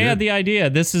 that's Jay good. Had the idea.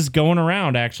 This is going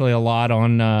around actually a lot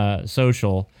on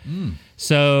social.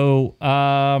 So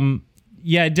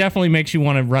it definitely makes you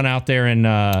want to run out there and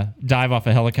dive off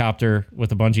a helicopter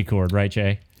with a bungee cord, right,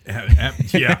 Jay?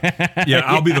 Yeah.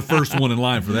 I'll be the first one in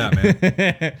line for that,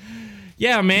 man.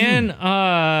 Yeah, man.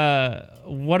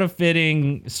 What a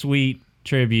fitting, sweet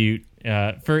tribute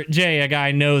for Jay, a guy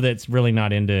I know that's really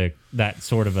not into that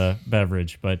sort of a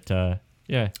beverage, but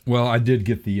yeah. Well, I did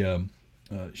get the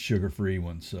sugar-free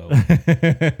one, so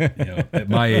at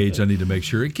my age, I need to make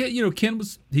sure. Ken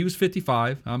was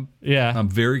 55. I'm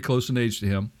very close in age to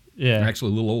him. Yeah, I'm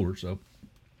actually a little older, so.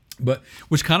 But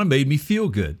which kind of made me feel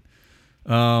good.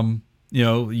 You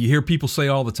hear people say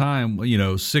all the time,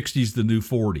 60's the new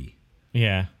 40.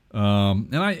 Yeah.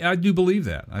 And I do believe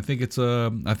that. I think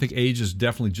I think age is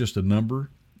definitely just a number,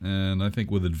 and I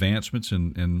think with advancements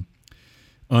and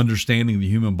understanding the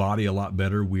human body a lot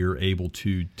better, we're able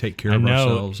to take care of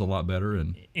ourselves a lot better.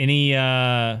 And any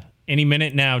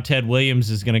minute now, Ted Williams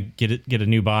is going to get a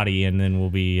new body, and then we'll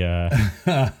be. Yeah.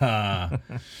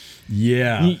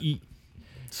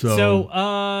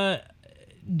 So,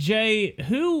 Jay,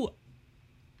 who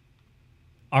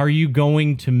are you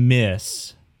going to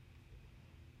miss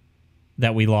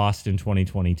that we lost in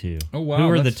 2022? Oh wow! Who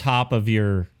are the top of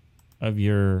your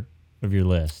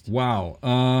list?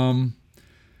 Wow.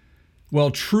 Well,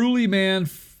 truly, man,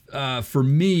 for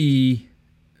me,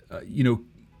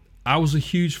 I was a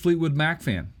huge Fleetwood Mac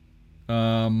fan.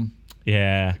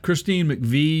 Yeah. Christine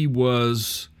McVie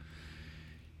was,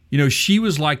 she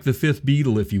was like the fifth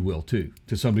Beatle, if you will, too,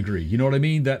 to some degree. You know what I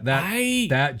mean? That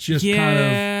just kind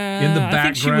of in the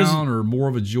background, or more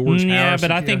of a George Harrison. Yeah, but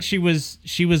I think she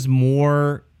was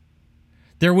more.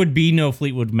 There would be no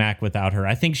Fleetwood Mac without her.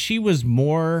 I think she was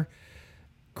more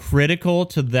critical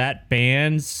to that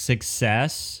band's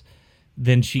success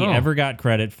than she ever got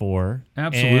credit for.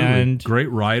 Absolutely. And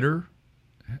great writer.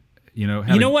 You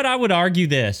know what? I would argue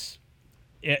this.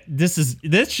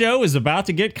 This show is about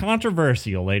to get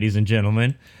controversial, ladies and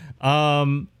gentlemen.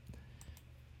 I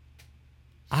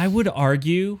would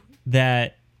argue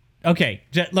that. Okay,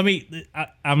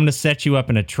 I'm going to set you up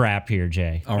in a trap here,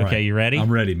 Jay. All right. Okay, you ready?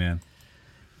 I'm ready, man.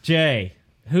 Jay,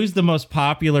 who's the most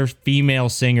popular female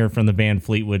singer from the band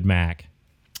Fleetwood Mac?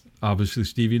 Obviously,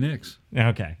 Stevie Nicks.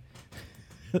 Okay.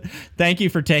 Thank you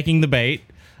for taking the bait.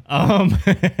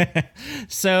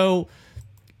 So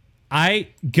I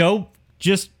go.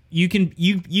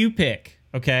 You pick.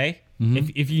 Okay. Mm-hmm.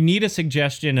 If you need a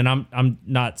suggestion, and I'm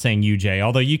not saying you, Jay,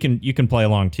 although you can play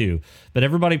along too. But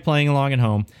everybody playing along at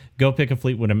home, go pick a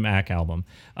Fleetwood Mac album.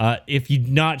 If you're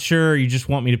not sure, you just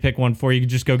want me to pick one for you,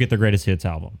 just go get the Greatest Hits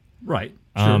album. Right.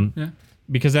 Sure. Yeah.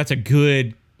 Because that's a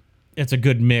good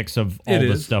mix of all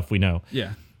the stuff we know.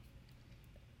 Yeah.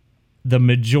 The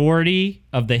majority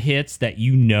of the hits that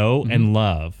you know and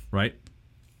love, right,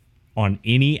 on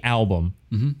any album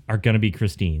are going to be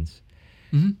Christine's.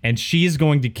 Mm-hmm. And she is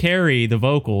going to carry the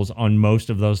vocals on most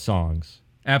of those songs.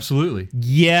 Absolutely.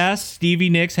 Yes, Stevie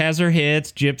Nicks has her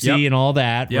hits, Gypsy and all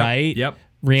that, right? Yep.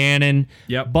 Rhiannon.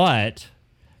 Yep. But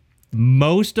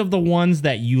most of the ones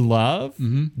that you love,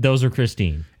 those are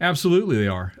Christine. Absolutely, they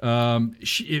are.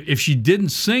 If she didn't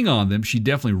sing on them, she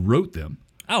definitely wrote them.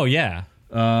 Oh, yeah.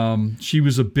 She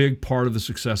was a big part of the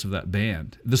success of that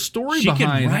band. The story behind... She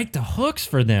could write the hooks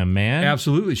for them, man.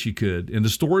 Absolutely, she could. And the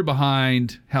story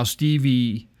behind how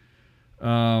Stevie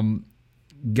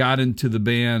got into the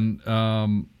band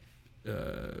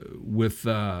with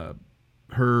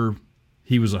her...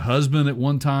 He was a husband at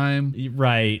one time.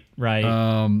 Right.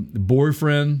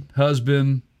 Boyfriend,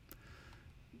 husband,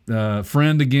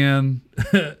 friend again.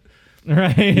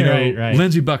 Right.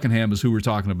 Lindsey Buckingham is who we're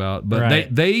talking about.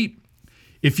 But they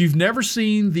if you've never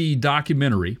seen the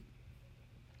documentary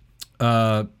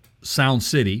Sound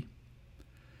City,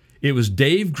 it was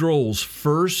Dave Grohl's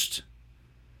first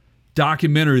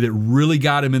documentary that really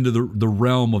got him into the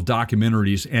realm of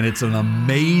documentaries, and it's an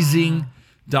amazing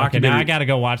documentary. Okay, now I got to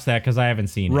go watch that because I haven't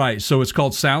seen it. Right, so it's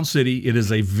called Sound City. It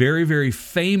is a very, very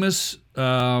famous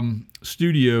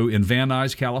studio in Van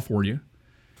Nuys, California.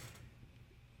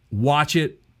 Watch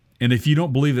it, and if you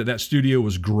don't believe that studio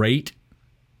was great,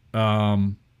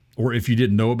 or if you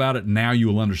didn't know about it, now you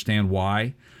will understand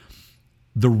why.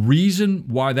 The reason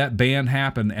why that band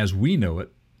happened as we know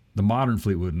it, the modern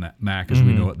Fleetwood Mac as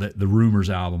we know it, the Rumors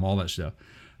album, all that stuff,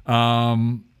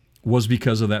 was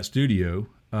because of that studio.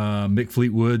 Mick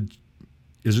Fleetwood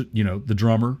is, the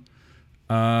drummer,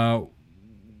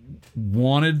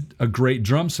 wanted a great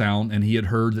drum sound, and he had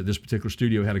heard that this particular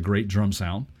studio had a great drum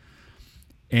sound.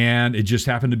 And it just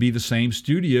happened to be the same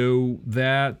studio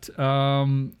that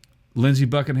Lindsey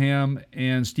Buckingham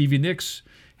and Stevie Nicks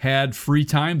had free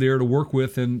time there to work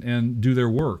with and do their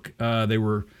work. They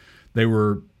were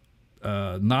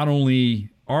not only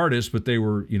artists, but they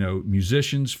were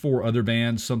musicians for other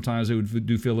bands. Sometimes they would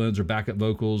do fill-ins or backup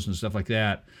vocals and stuff like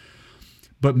that.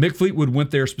 But Mick Fleetwood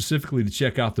went there specifically to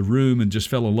check out the room and just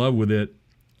fell in love with it.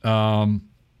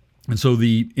 And so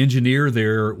the engineer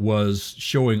there was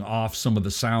showing off some of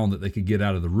the sound that they could get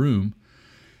out of the room.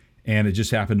 And it just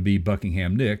happened to be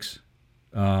Buckingham Nicks,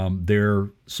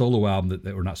 their solo album,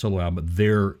 or not solo album, but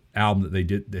their album that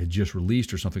they had just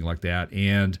released or something like that.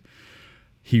 And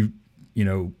he,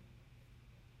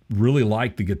 really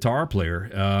liked the guitar player.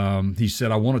 He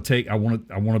said, I want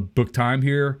to book time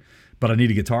here, but I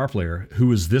need a guitar player.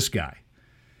 Who is this guy?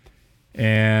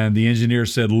 And the engineer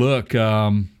said, look,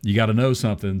 you got to know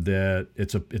something, that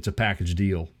it's a package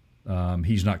deal.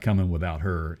 He's not coming without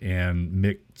her. And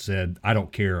Mick said, I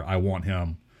don't care. I want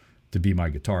him to be my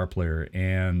guitar player.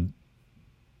 And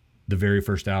the very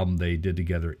first album they did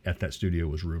together at that studio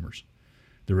was Rumors.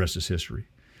 The rest is history.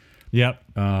 Yep.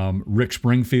 Rick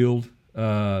Springfield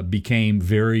became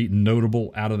very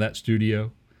notable out of that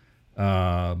studio.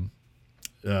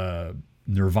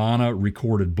 Nirvana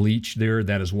recorded Bleach there.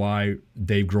 That is why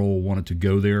Dave Grohl wanted to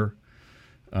go there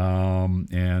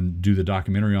and do the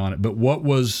documentary on it. But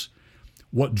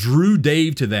what drew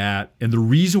Dave to that, and the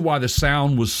reason why the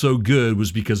sound was so good,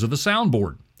 was because of the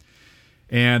soundboard.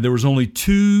 And there was only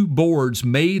 2 boards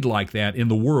made like that in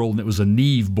the world, and it was a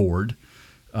Neve board,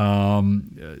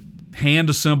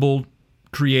 hand-assembled,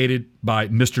 created by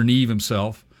Mr. Neve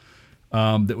himself,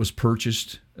 that was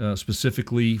purchased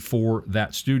specifically for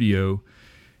that studio.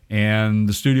 And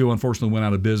the studio unfortunately went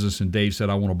out of business, and Dave said,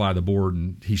 I want to buy the board,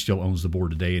 and he still owns the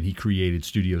board today, and he created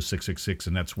Studio 666,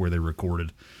 and that's where they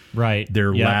recorded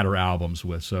their latter albums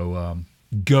with. So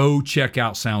go check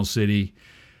out Sound City.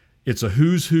 It's a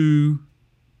who's who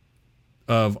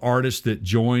of artists that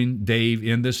joined Dave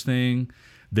in this thing.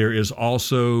 There is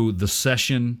also the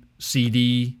session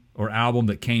CD or album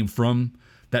that came from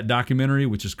that documentary,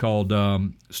 which is called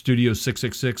Studio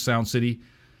 666 Sound City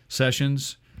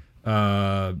Sessions.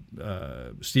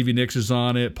 Stevie Nicks is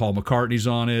on it. Paul McCartney's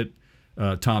on it.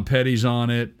 Tom Petty's on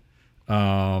it.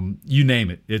 You name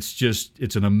it.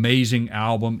 It's an amazing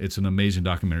album. It's an amazing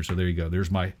documentary. So there you go.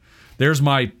 There's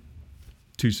my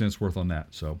 2 cents worth on that.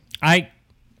 So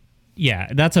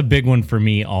that's a big one for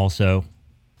me also.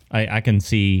 I can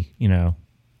see,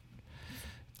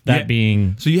 that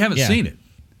being. So you haven't seen it.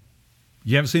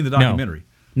 You haven't seen the documentary.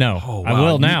 No. Oh, wow. I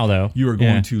will now, though. You are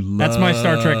going to love. That's my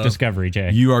Star Trek Discovery,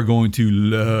 Jay. You are going to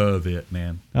love it,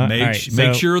 man. Make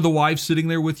so, sure the wife's sitting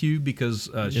there with you, because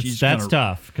that's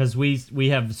tough, because we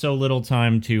have so little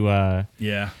time to.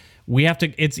 We have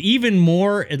to. It's even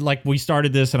more like we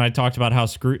started this, and I talked about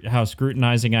how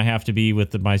scrutinizing I have to be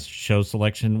with my show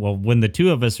selection. Well, when the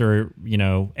 2 of us are,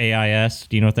 AIS.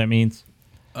 Do you know what that means?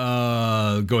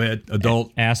 Go ahead.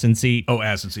 Adult ass and seat. Oh,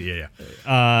 ass and seat.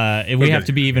 Yeah. We have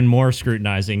to be even more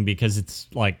scrutinizing, because it's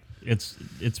like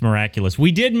it's miraculous.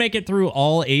 We did make it through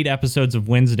all 8 episodes of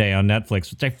Wednesday on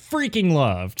Netflix, which I freaking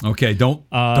loved. Okay, don't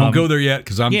go there yet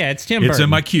because I'm. Yeah, it's Tim Burton. It's in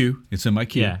my queue. It's in my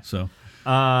queue. Yeah. So,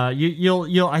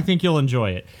 you'll I think you'll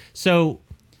enjoy it. So,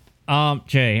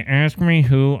 Jay, ask me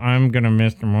who I'm gonna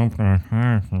miss the most.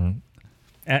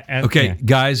 Okay, yeah.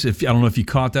 guys, I don't know if you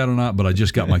caught that or not, but I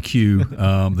just got my cue.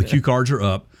 The cue cards are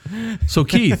up. So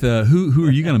Keith, who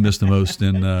are you going to miss the most?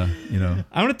 And I'm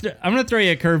gonna throw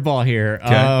you a curveball here.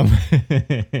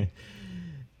 Okay.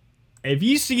 If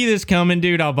you see this coming,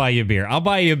 dude, I'll buy you a beer. I'll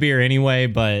buy you a beer anyway,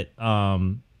 but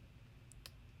I'll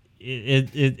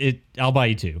buy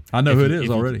you 2. I know who it is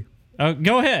already.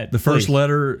 Go ahead. The first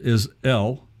letter is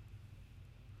L.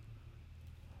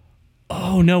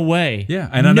 Oh, no way. Yeah,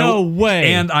 and I know, no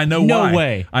way. And I know no why. No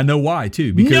way. I know why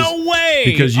too. Because, no way.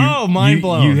 Because mind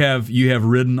blown. You have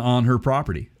ridden on her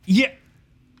property. Yeah.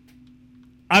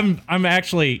 I'm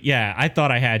actually, I thought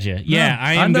I had you. Yeah, No,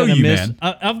 I am know gonna you, miss man.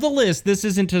 Of the list. This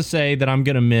isn't to say that I'm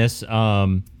gonna miss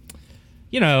the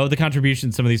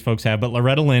contributions some of these folks have, but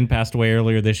Loretta Lynn passed away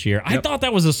earlier this year. I thought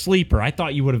that was a sleeper. I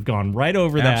thought you would have gone right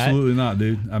over that. Absolutely not,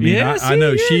 dude. I mean, Yeah, I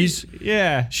know she's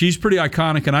pretty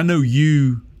iconic, and I know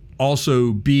you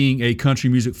also being a country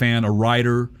music fan, a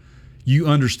writer, you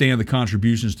understand the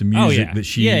contributions to music that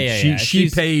she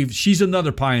paved. She's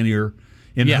another pioneer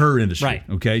in her industry, right.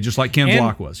 Okay, just like Ken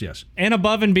Block was, yes. And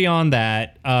above and beyond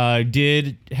that,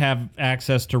 did have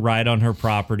access to ride on her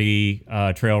property,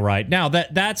 trail ride. Now,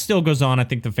 that still goes on. I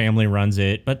think the family runs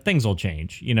it, but things will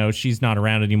change. You know, she's not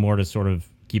around anymore to sort of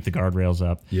keep the guardrails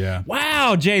up. Yeah.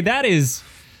 Wow, Jay, that is...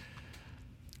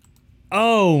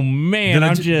 Oh, man,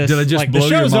 did I just like, blow the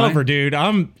show's your mind? over, dude.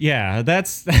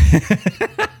 That's...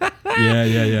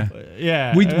 Yeah.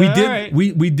 Yeah. We did right.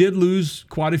 we did lose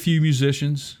quite a few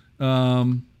musicians.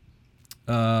 Coolio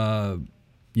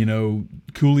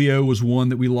was one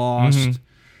that we lost.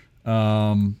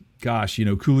 Mm-hmm.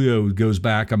 Coolio goes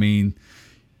back. I mean,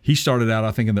 he started out,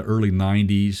 I think, in the early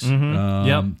 90s.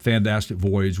 Mm-hmm. Fantastic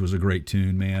Voyage was a great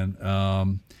tune, man.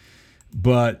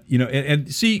 But,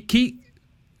 and see, Keith,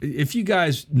 if you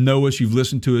guys know us, you've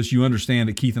listened to us, you understand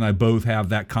that Keith and I both have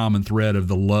that common thread of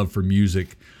the love for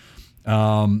music.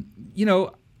 I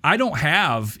don't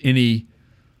have any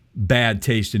bad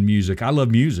taste in music. I love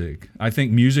music. I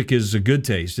think music is a good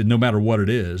taste, and no matter what it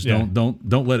is, don't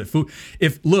let it fool.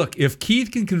 If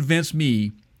Keith can convince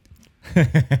me,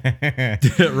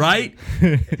 right?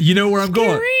 You know where I'm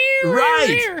going,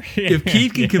 right? If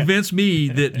Keith can convince me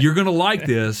that you're going to like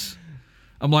this,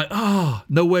 I'm like, oh,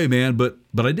 no way, man. But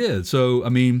I did. So I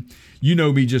mean, you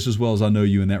know me just as well as I know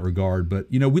you in that regard.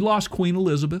 But we lost Queen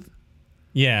Elizabeth.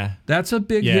 Yeah, that's a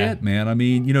big hit, man. I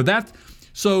mean, that.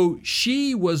 So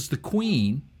she was the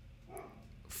queen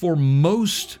for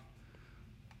most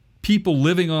people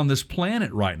living on this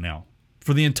planet right now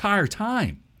for the entire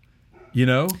time.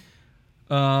 If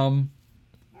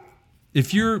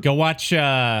you're go watch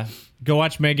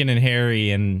Meghan and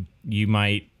Harry, and you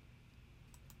might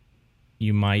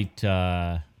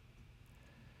have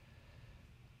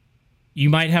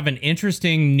an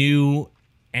interesting new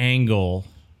angle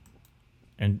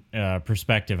and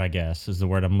perspective, I guess, is the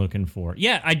word I'm looking for.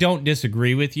 Yeah, I don't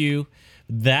disagree with you.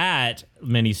 That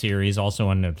miniseries, also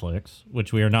on Netflix,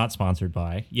 which we are not sponsored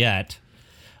by yet.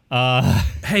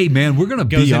 Hey, man, we're going to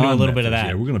be on a little Netflix. bit of that.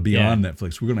 Yeah, we're going to be on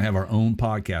Netflix. We're going to have our own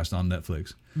podcast on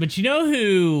Netflix. But you know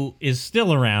who is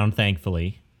still around,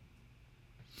 thankfully?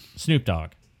 Snoop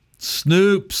Dogg.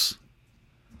 Snoops.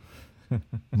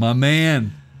 My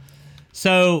man.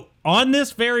 So on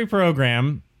this very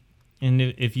program, and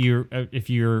if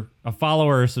you're a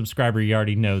follower or subscriber, you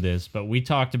already know this, but we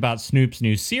talked about Snoop's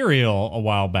new cereal a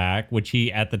while back, which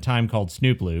he at the time called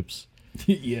Snoop Loops.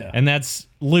 Yeah. And that's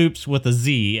Loops with a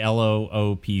Z,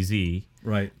 Loopz.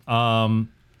 Right.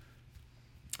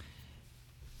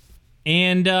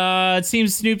 And it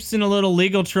seems Snoop's in a little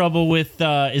legal trouble with,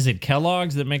 is it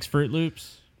Kellogg's that makes Fruit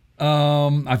Loops?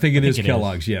 I think it is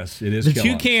Kellogg's. Yes, it is the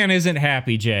Kellogg's. Toucan isn't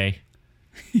happy, Jay.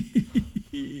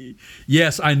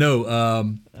 Yes, I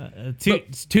know.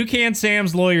 Toucan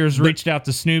Sam's lawyers reached out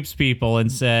to Snoop's people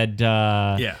and said,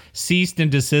 ceased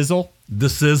and desizzle. The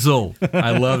sizzle.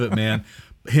 I love it, man.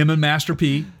 Him and Master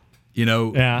P,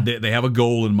 they have a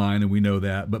goal in mind, and we know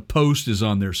that. But Post is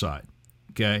on their side,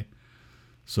 okay?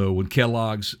 So when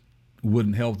Kellogg's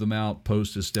wouldn't help them out,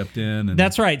 Post has stepped in. And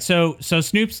that's right. So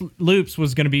Snoop's Loops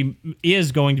is going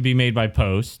to be made by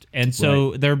Post, and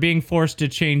so they're being forced to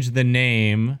change the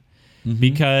name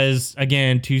because,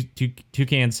 again,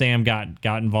 Toucan Sam got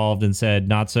involved and said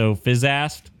not so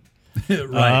fizz-assed.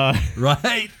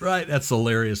 Right. That's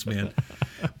hilarious, man.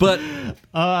 But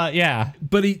yeah.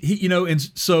 But he and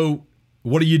so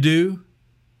what do?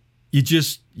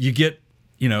 you get,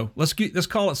 let's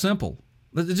call it simple.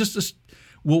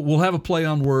 We'll have a play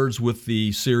on words with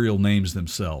the cereal names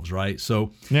themselves, right?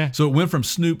 So it went from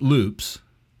Snoop Loops,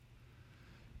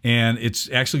 and it's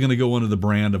actually going to go under the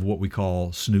brand of what we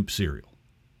call Snoop cereal.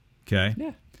 Okay.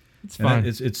 Yeah, it's fine.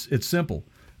 It's simple.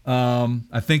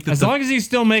 I think that as long as he's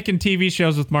still making TV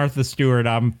shows with Martha Stewart,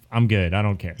 I'm good. I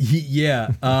don't care.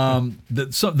 The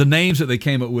names that they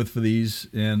came up with for these,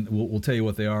 and we'll tell you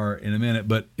what they are in a minute.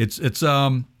 But it's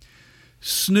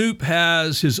Snoop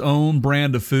has his own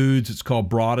brand of foods. It's called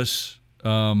Broadus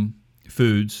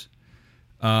Foods,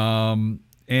 and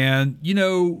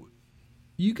you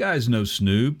guys know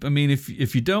Snoop. I mean,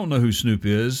 if you don't know who Snoop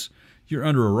is, you're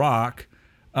under a rock.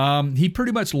 He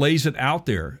pretty much lays it out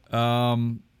there.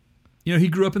 He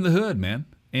grew up in the hood, man,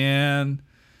 and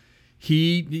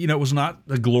he, it was not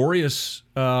a glorious,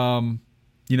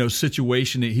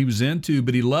 situation that he was into,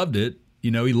 but he loved it.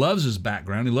 He loves his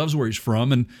background. He loves where he's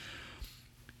from, and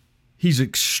he's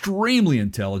extremely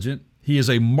intelligent. He is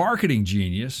a marketing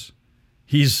genius.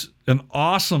 He's an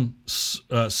awesome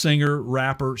singer,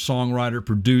 rapper, songwriter,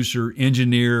 producer,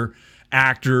 engineer,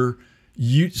 actor,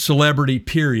 celebrity,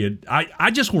 period.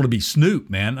 I just want to be Snoop,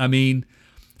 man. I mean,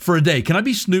 for a day. Can I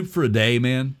be Snoop for a day,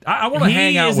 man? I want to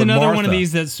hang out with Martha. He is another one of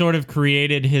these that sort of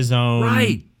created his own.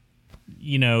 Right.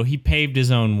 He paved his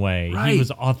own way. Right. He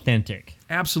was authentic.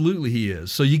 Absolutely he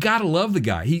is. So you got to love the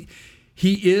guy. He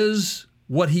is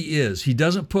what he is. He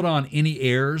doesn't put on any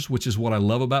airs, which is what I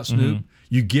love about Snoop. Mm-hmm.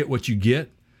 You get what you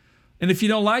get. And if you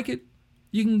don't like it,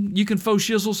 you can faux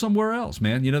shizzle somewhere else,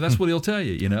 man. That's what he'll tell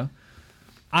you,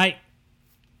 I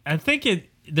think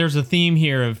there's a theme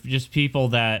here of just people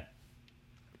that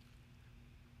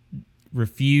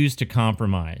refuse to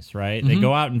compromise, right? Mm-hmm. They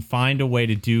go out and find a way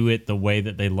to do it the way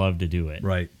that they love to do it.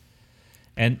 Right.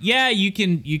 And you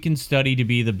can study to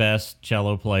be the best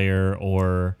cello player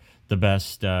or the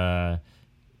best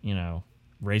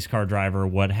race car driver,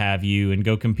 what have you, and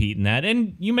go compete in that.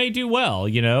 And you may do well,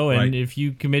 and right. If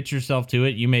you commit yourself to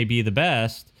it, you may be the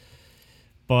best.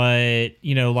 But,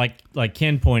 like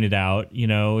Ken pointed out,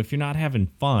 if you're not having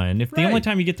fun, if the only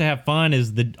time you get to have fun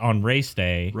is on race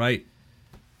day. Right.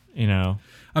 I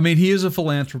mean, he is a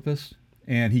philanthropist,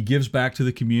 and he gives back to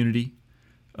the community.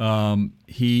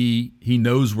 He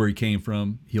knows where he came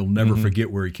from. He'll never forget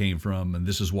where he came from, and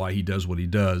this is why he does what he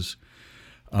does.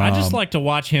 I just like to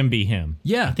watch him be him.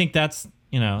 Yeah. I think that's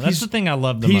the thing I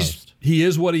love the most. He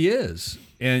is what he is.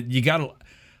 And you got to,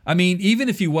 even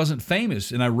if he wasn't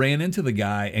famous and I ran into the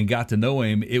guy and got to know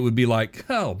him, it would be like,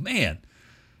 oh, man,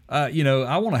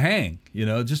 I want to hang,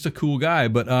 just a cool guy.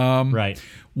 But right.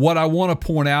 What I want to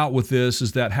point out with this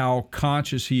is that how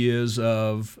conscious he is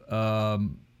of,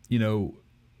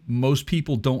 most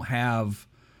people don't have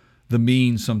the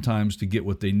means sometimes to get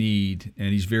what they need, and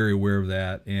he's very aware of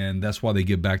that, and that's why they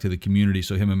give back to the community.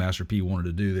 So him and Master P wanted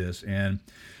to do this, and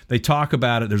they talk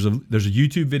about it. There's a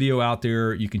YouTube video out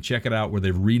there. You can check it out where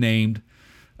they've renamed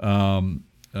the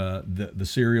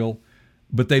cereal,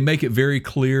 but they make it very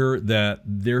clear that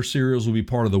their cereals will be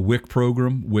part of the WIC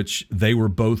program, which they were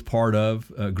both part of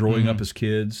growing up as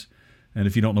kids. And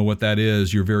if you don't know what that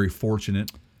is, you're very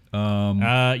fortunate.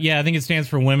 I think it stands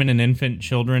for Women and Infant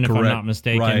Children, correct. If I'm not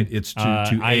mistaken. Right, it's to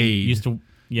aid. I used to,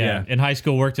 in high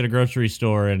school worked at a grocery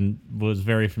store and was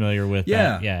very familiar with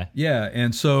that. Yeah,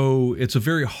 and so it's a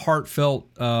very heartfelt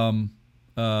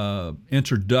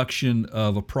introduction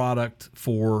of a product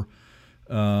for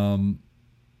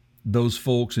those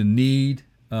folks in need,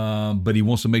 but he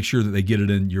wants to make sure that they get it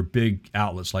in your big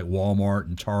outlets like Walmart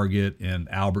and Target and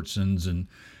Albertsons and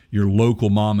your local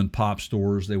mom and pop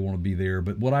stores. They want to be there.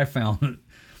 But what I found,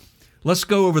 let's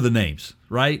go over the names,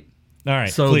 right? All right,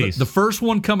 so please. The first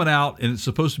one coming out, and it's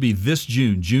supposed to be this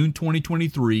June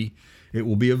 2023, it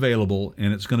will be available,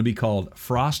 and it's going to be called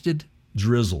Frosted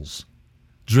Drizzlers.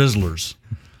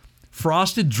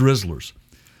 Frosted Drizzlers.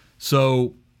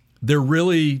 So they're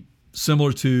really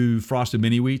similar to Frosted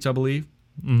Mini Wheats, I believe,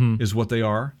 is what they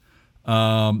are.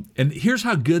 And here's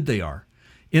how good they are.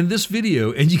 In this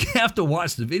video, and you have to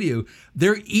watch the video,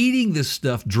 they're eating this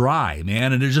stuff dry,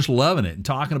 man, and they're just loving it and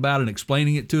talking about it and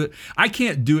explaining it to it. I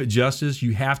can't do it justice.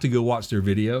 You have to go watch their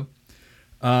video.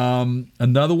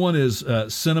 Another one is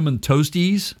Cinnamon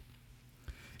Toasties.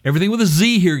 Everything with a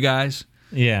Z here, guys.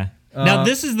 Yeah. Now,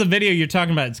 this is the video you're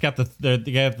talking about. It's got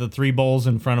they have the 3 bowls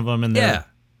in front of them. And yeah.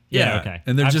 Okay.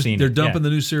 And they're dumping the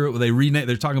new cereal.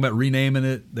 They're talking about renaming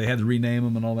it. They had to rename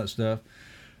them and all that stuff.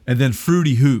 And then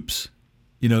Fruity Hoops.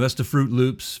 That's the Fruit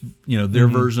Loops, their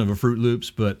version of a Fruit Loops,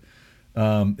 but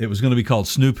it was going to be called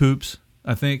Snoop Hoops,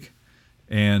 I think,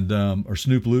 and or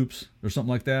Snoop Loops or something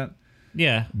like that.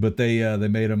 Yeah. But they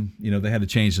made them, they had to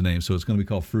change the name, so it's going to be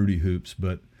called Fruity Hoops.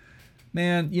 But,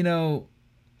 man,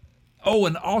 oh,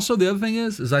 and also the other thing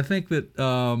is I think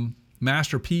that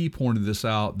Master P pointed this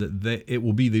out, that it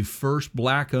will be the first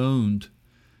black-owned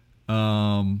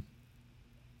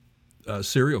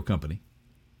cereal company,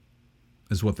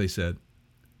 is what they said,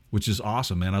 which is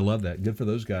awesome, man. I love that. Good for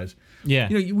those guys. Yeah.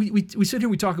 We sit here,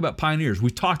 we talk about pioneers.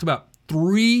 We've talked about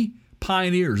 3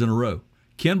 pioneers in a row.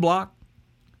 Ken Block,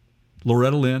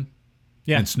 Loretta Lynn,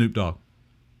 and Snoop Dogg.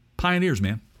 Pioneers,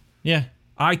 man. Yeah.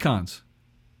 Icons.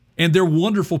 And they're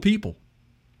wonderful people.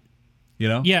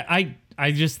 Yeah,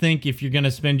 I just think if you're going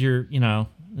to spend your,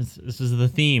 this is the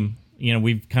theme,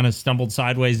 we've kind of stumbled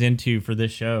sideways into for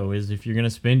this show, is if you're going to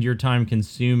spend your time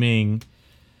consuming,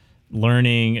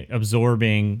 learning,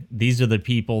 absorbing, these are the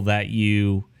people that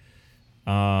you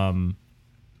want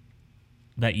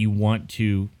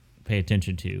to pay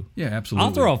attention to. Yeah, absolutely.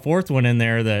 I'll throw a fourth one in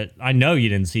there that I know you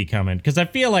didn't see coming, because I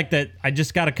feel like that I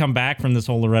just got to come back from this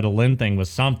whole Loretta Lynn thing with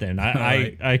something.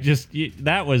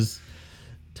 That was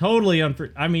totally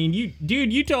I mean,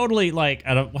 you totally,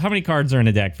 how many cards are in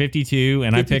a deck? 52,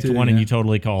 and 52, I picked one, and you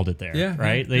totally called it there. Yeah,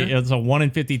 right. Yeah. It's a 1 in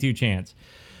 52 chance.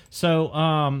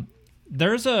 So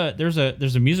there's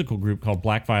a musical group called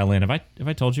Black Violin. Have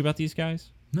I told you about these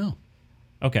guys? No.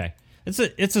 Okay.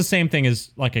 It's the same thing as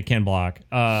like a Ken Block.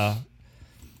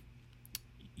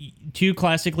 2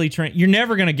 classically trained. You're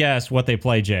never gonna guess what they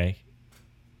play, Jay.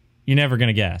 You're never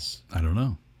gonna guess. I don't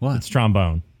know what. It's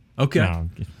trombone. Okay. No.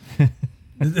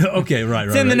 Okay. Right.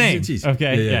 It's in the name. Jeez.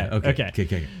 Okay. Yeah.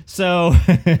 Okay. So,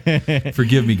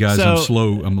 forgive me, guys. I'm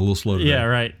slow. I'm a little slow today. Yeah.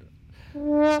 Right.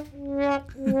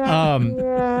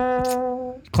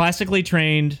 Classically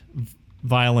trained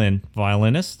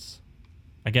violinists,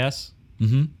 I guess.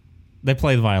 Mm-hmm. They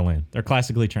play the violin. They're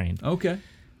classically trained. Okay.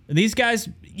 These guys,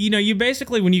 you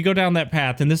basically, when you go down that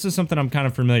path, and this is something I'm kind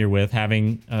of familiar with,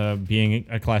 having being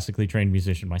a classically trained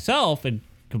musician myself and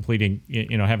completing,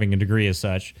 having a degree as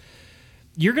such,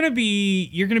 you're gonna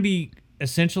be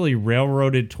essentially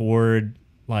railroaded toward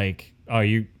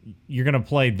you're gonna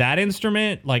play that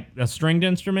instrument, like a stringed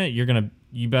instrument. You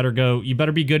better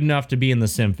be good enough to be in the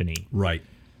symphony. Right.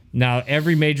 Now,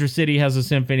 every major city has a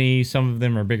symphony. Some of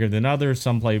them are bigger than others.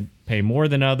 Some pay more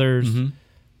than others.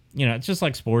 Mm-hmm. It's just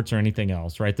like sports or anything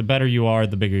else, right? The better you are,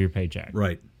 the bigger your paycheck.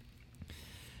 Right.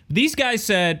 These guys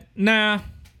said, nah,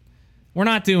 we're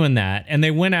not doing that. And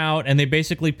they went out and they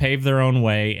basically paved their own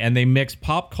way, and they mixed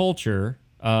pop culture,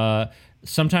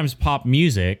 sometimes pop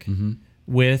music, mm-hmm.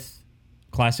 with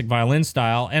classic violin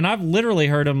style. And I've literally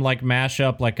heard them mash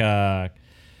up like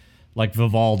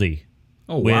Vivaldi.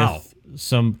 Oh, wow. With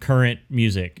some current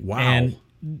music. Wow. And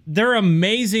they're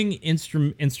amazing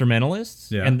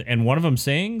instrumentalists. Yeah. And one of them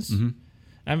sings. Mm-hmm.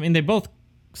 I mean, they both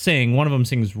sing. One of them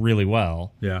sings really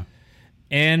well. Yeah.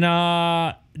 And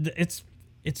it's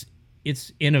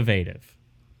innovative.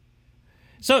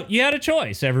 So you had a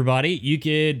choice, everybody. You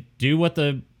could do what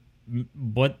the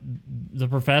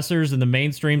professors and the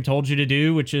mainstream told you to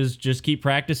do, which is just keep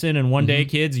practicing, and one day,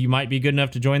 kids, you might be good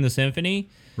enough to join the symphony.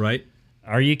 Right.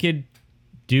 Or you could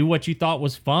do what you thought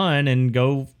was fun and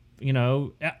go,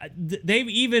 they've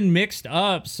even mixed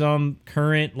up some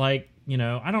current, I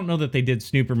don't know that they did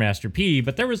Snoop or Master P,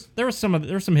 but there was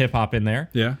some hip hop in there.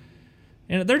 Yeah.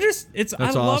 And they're just, I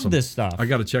awesome. Love this stuff. I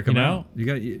got to check them out.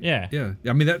 Yeah.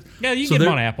 I mean that. Yeah, you can get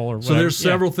them on Apple or whatever. So there's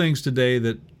several things today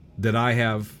that I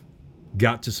have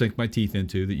got to sink my teeth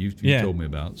into that you told me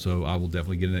about. So I will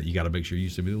definitely get in that. You got to make sure you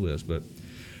send me the list. But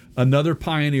another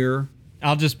pioneer.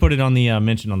 I'll just put it on the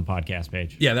mention on the podcast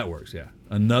page. Yeah, that works. Yeah,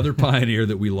 another pioneer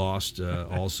that we lost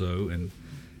also. And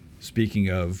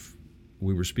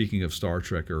we were speaking of Star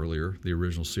Trek earlier, the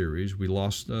original series. We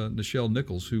lost Nichelle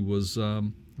Nichols, who was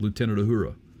Lieutenant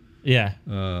Uhura. Yeah.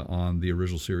 On the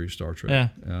original series Star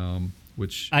Trek. Yeah.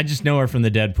 Which I just know her from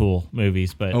the Deadpool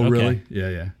movies, but oh, okay. Really?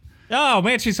 Yeah. Oh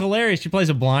man, she's hilarious. She plays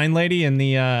a blind lady in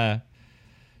the.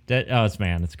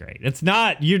 It's great.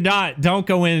 Don't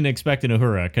go in expecting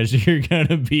Uhura, because you're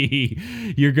gonna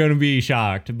be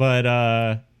shocked.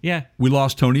 But yeah, we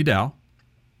lost Tony Dow.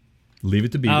 Leave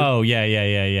It to Beaver. Oh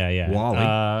yeah.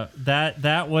 Wally.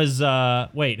 That was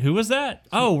wait, who was that?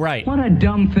 Oh right. What a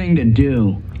dumb thing to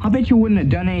do. I bet you wouldn't have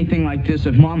done anything like this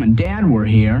if Mom and Dad were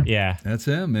here. Yeah. That's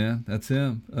him, man. That's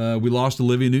him. We lost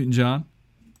Olivia Newton-John.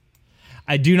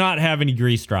 I do not have any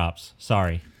grease drops.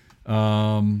 Sorry.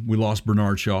 We lost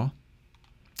Bernard Shaw,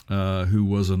 who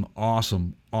was an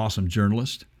awesome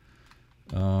journalist.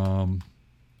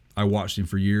 I watched him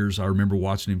for years. I remember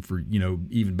watching him for,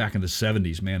 even back in the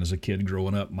 70s, man, as a kid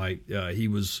growing up. He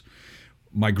was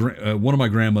one of my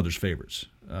grandmother's favorites.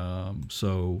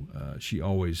 So she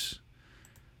always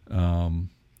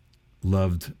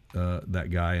Loved that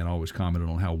guy and always commented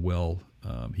on how well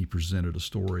he presented a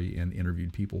story and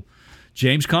interviewed people.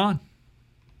 James Caan.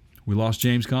 We lost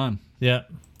James Caan. Yeah.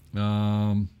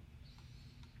 Wow.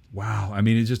 I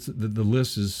mean, it's just the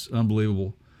list is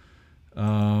unbelievable.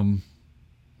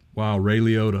 Wow. Ray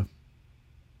Liotta.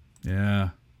 Yeah.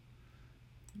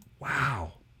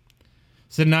 Wow.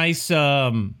 It's a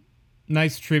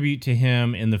nice tribute to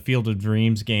him in the Field of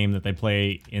Dreams game that they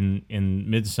play in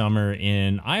midsummer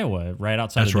in Iowa, right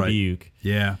outside of Dubuque.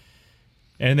 Yeah.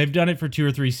 And they've done it for 2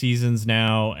 or 3 seasons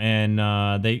now, and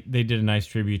they did a nice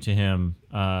tribute to him.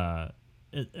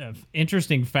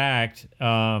 Interesting fact,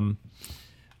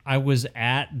 I was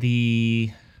at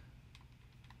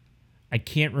I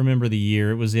can't remember the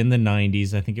year. It was in the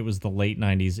 90s. I think it was the late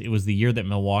 90s. It was the year that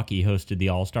Milwaukee hosted the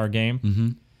All-Star game. Mm-hmm.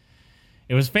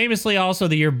 It was famously also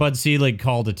the year Bud Selig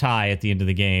called a tie at the end of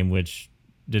the game, which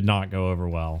did not go over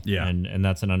well. Yeah. And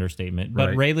that's an understatement.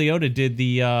 But Right. Ray Liotta did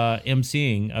the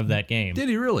emceeing of that game. Did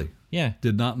he really? Yeah.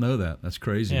 Did not know that. That's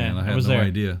crazy, Yeah, man. I I had was no there.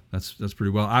 idea. That's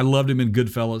pretty well. I loved him in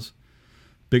Goodfellas.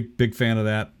 Big fan of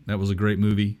that. That was a great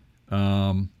movie.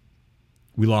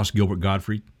 We lost Gilbert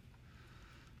Gottfried.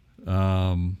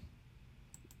 The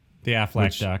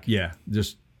Aflac Duck. Yeah,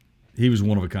 just he was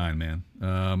one of a kind, man.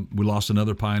 We lost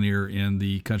another pioneer in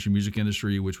the country music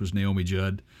industry, which was Naomi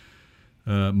Judd,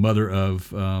 mother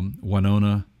of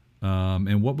Winona.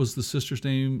 And what was the sister's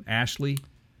name? Ashley?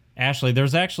 Ashley,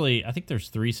 there's actually, I think there's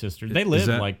 3 sisters. They live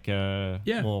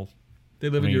well, They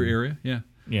live in your area, yeah.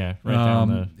 yeah, right down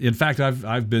the. In fact,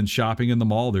 I've been shopping in the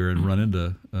mall there and run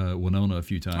into Winona a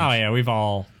few times. Oh yeah, we've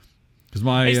all. Because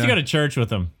I used to go to church with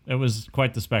them. It was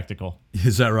quite the spectacle.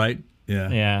 Is that right? Yeah.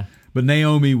 Yeah. But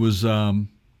Naomi was,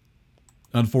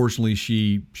 unfortunately,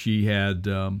 she had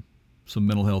some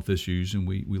mental health issues, and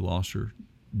we lost her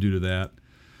due to that.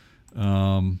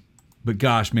 But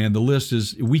gosh, man, the list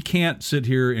is, we can't sit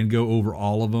here and go over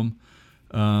all of them.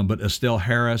 But Estelle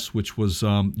Harris, which was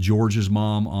George's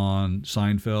mom on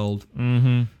Seinfeld.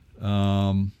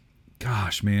 Mm-hmm.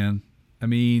 Gosh, man. I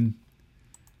mean,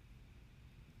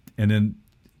 and then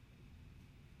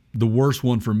the worst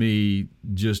one for me,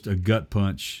 just a gut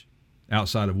punch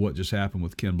outside of what just happened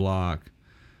with Ken Block.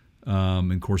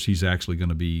 And of course, he's actually going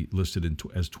to be listed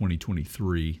as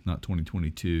 2023, not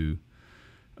 2022.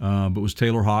 But was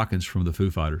Taylor Hawkins from the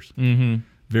Foo Fighters. Mm-hmm.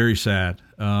 Very sad.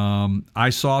 I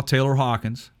saw Taylor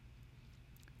Hawkins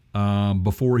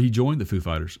before he joined the Foo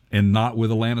Fighters, and not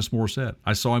with Alanis Morissette.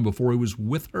 I saw him before he was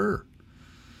with her.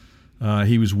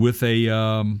 He was with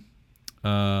a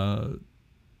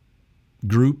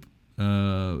group.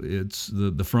 It's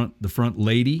the front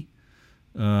lady.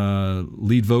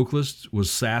 Lead vocalist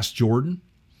was Sass Jordan.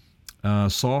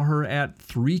 Saw her at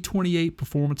 328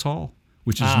 Performance Hall,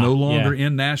 which is no longer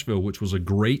in Nashville, which was a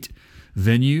great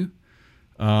venue.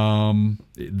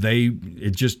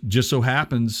 It just so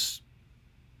happens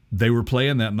they were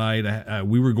playing that night.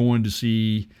 We were going to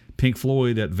see Pink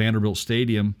Floyd at Vanderbilt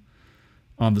Stadium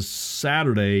on the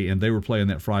Saturday, and they were playing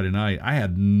that Friday night. I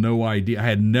had no idea. I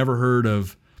had never heard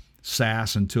of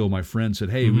Sass until my friend said,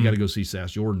 "Hey, we got to go see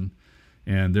Sass Jordan,"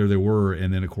 and there they were.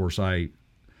 And then, of course, I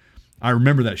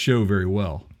remember that show very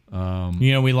well.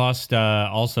 We lost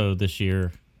also this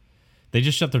year. They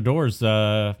just shut their doors.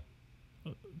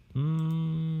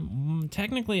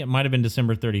 Technically, it might have been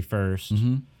December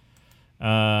 31st.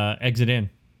 Mm-hmm. Exit In.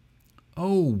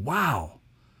 Oh, wow.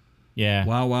 Yeah.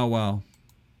 Wow.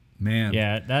 Man.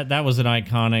 Yeah, that was an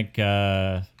iconic.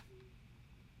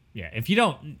 If you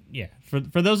don't,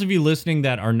 for those of you listening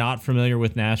that are not familiar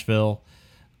with Nashville,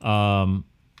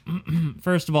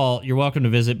 first of all, you're welcome to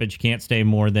visit, but you can't stay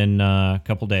more than a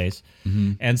couple days.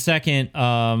 Mm-hmm. And second,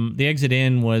 the Exit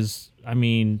In was,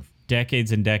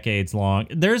 decades and decades long.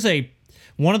 There's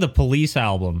one of the Police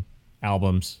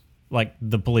albums, like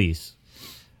The Police,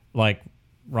 like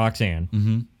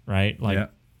Roxanne, right? Like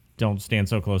Don't Stand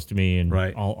So Close to Me, and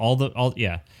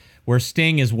where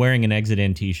Sting is wearing an Exit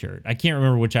In t-shirt. I can't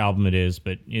remember which album it is,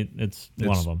 but it's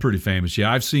one of them. Pretty famous.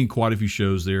 Yeah, I've seen quite a few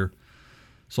shows there.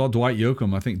 Saw Dwight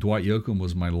Yoakam. I think Dwight Yoakam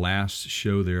was my last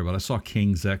show there, but I saw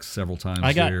King's X several times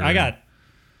there.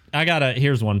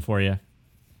 Here's one for you.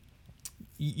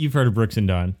 You've heard of Brooks and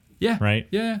Dunn. Yeah. Right?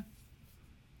 Yeah.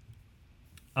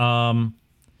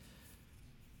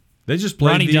 They just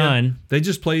played Ronnie Dunn. They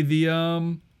just played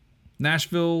the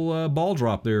Nashville ball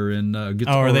drop there in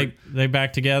guitar. Oh, are they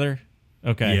back together?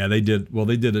 Okay. Yeah, they did. Well,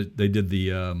 they did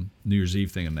the New Year's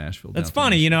Eve thing in Nashville. That's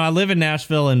funny. I live in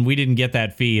Nashville and we didn't get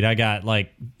that feed. I got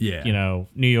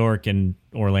New York and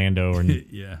Orlando and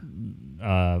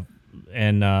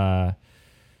and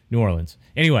New Orleans.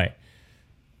 Anyway,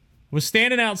 was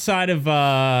standing outside of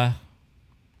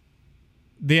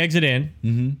the Exit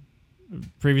Inn,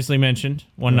 previously mentioned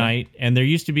one night, and there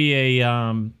used to be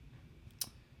a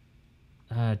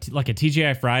like a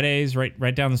TGI Fridays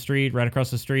right down the street, right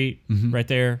across the street, right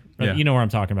there. Yeah. You know where I'm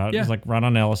talking about. Yeah. It was like right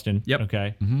on Elliston. Yep.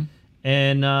 Okay.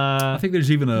 And I think there's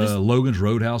even a Logan's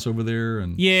Roadhouse over there.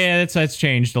 And yeah, it's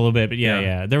changed a little bit, but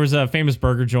yeah. There was a famous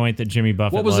burger joint that Jimmy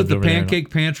Buffett what was loved it? The over there. Pancake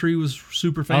Pantry was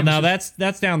super famous. Oh no,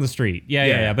 that's down the street.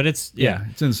 Yeah. But it's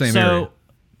it's in the same area.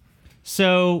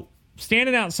 So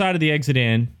standing outside of the Exit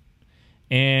Inn,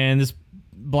 and this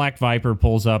black Viper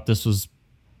pulls up. This was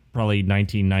probably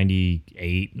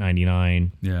 1998,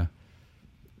 99. Yeah.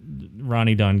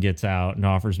 Ronnie Dunn gets out and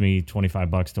offers me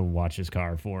 $25 to watch his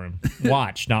car for him.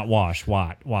 Watch, not wash.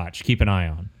 Watch. Keep an eye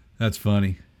on. That's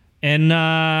funny. And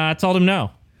I told him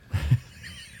no.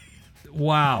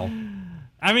 Wow.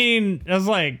 I mean, I was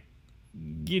like,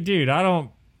 dude, I'm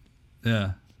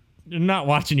not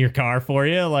watching your car for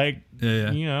you. Like,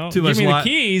 you know, too much give me the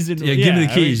keys. And, give me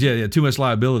the keys. Too much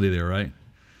liability there, right?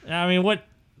 I mean,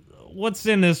 what's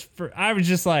in this for? I was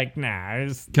just like, nah.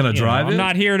 Can I drive it? I'm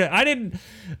not here to. I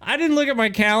didn't look at my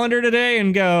calendar today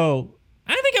and go,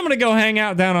 I think I'm gonna go hang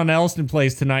out down on Elliston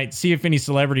Place tonight, see if any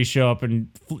celebrities show up and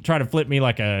try to flip me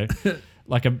like a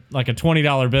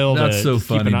 $20 bill. That's so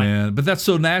funny, man. But that's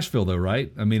so Nashville, though,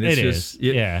 right? I mean, it's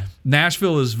yeah.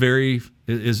 Nashville is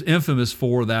infamous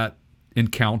for that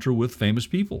encounter with famous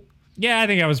people. Yeah, I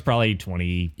think I was probably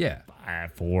 25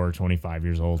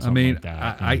 years old. I mean, like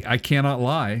that. I cannot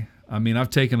lie. I mean, I've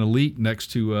taken a leak next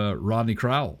to Rodney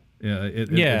Crowell. At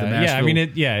the Nashville, I mean,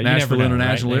 Nashville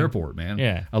International Airport, man.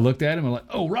 Yeah, I looked at him and I'm like,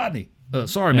 oh, Rodney.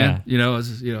 Sorry, man. You know,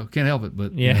 can't help it,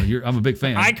 but I'm a big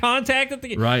fan. Eye contact at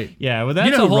the right. Yeah, well,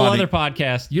 that's a whole other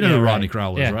podcast. You know who Rodney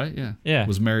Crowell is, right? Yeah.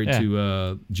 Was married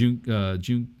to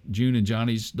June and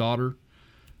Johnny's daughter.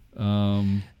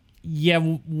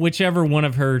 Whichever one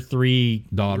of her three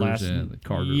daughters and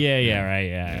Carter.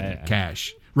 Right.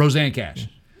 Cash. Roseanne Cash.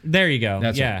 There you go.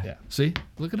 That's it. See,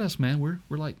 look at us, man. We're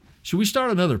like, should we start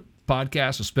another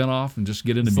podcast, a spinoff, and just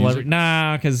get into music?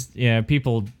 Nah, because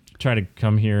people try to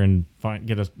come here and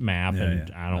get a map,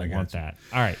 and I don't want that.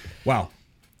 All right. Wow.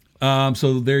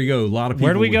 So there you go. A lot of people.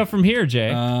 Where do we go from here,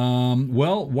 Jay?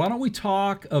 Well, why don't we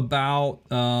talk about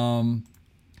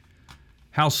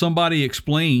how somebody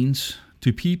explains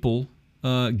to people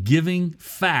giving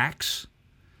facts,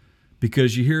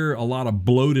 because you hear a lot of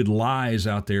bloated lies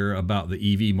out there about the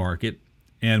EV market.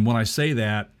 And when I say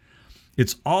that,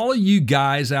 it's all of you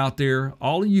guys out there,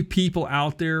 all of you people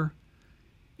out there,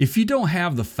 if you don't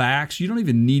have the facts, you don't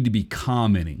even need to be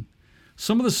commenting.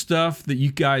 Some of the stuff that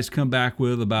you guys come back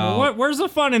with about... Well, where's the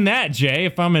fun in that, Jay?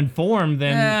 If I'm informed,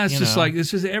 then... it's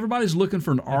just everybody's looking for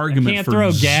an argument. You can't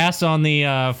throw gas on the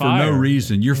fire. For no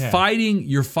reason. You're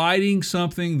fighting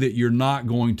something that you're not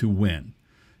going to win.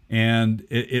 And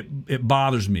it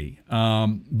bothers me.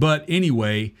 But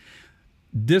anyway,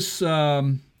 this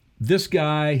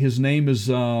guy, his name is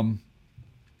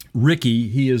Ricky.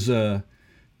 He is a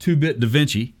 2-Bit Da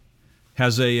Vinci,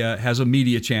 has a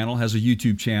media channel, has a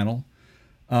YouTube channel,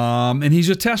 and he's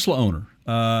a Tesla owner.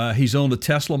 He's owned a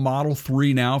Tesla Model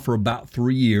 3 now for about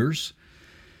 3 years,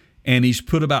 and he's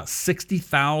put about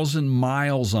 60,000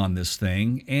 miles on this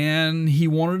thing, and he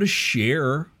wanted to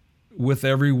share with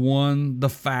everyone the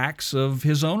facts of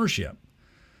his ownership.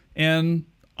 And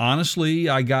honestly,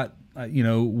 I got,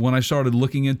 when I started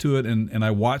looking into it and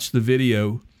I watched the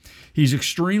video, he's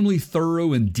extremely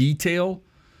thorough in detail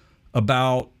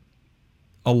about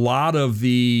a lot of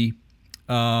the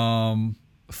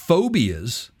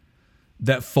phobias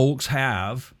that folks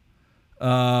have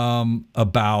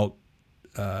about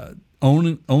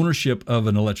ownership of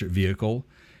an electric vehicle.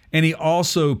 And he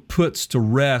also puts to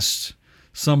rest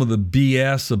some of the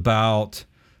BS about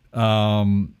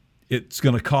it's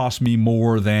going to cost me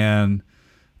more than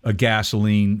a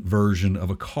gasoline version of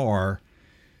a car.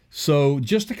 So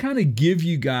just to kind of give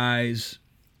you guys,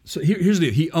 so here's the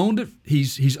deal. He owned it.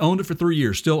 He's owned it for 3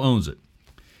 years. Still owns it.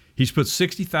 He's put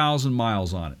 60,000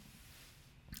 miles on it,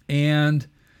 and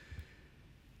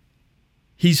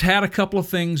he's had a couple of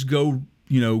things go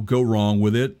wrong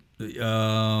with it.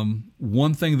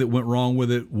 One thing that went wrong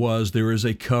with it was there is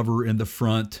a cover in the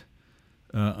front,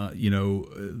 like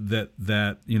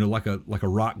a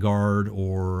rock guard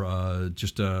or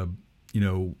just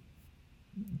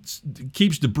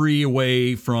keeps debris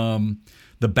away from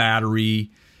the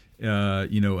battery,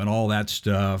 and all that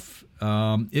stuff.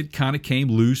 It kind of came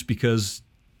loose because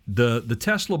the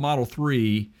Tesla Model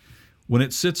 3, when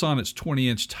it sits on its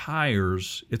 20-inch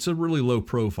tires, it's a really low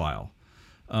profile.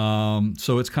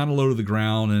 So it's kind of low to the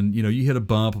ground, and you hit a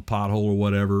bump, a pothole, or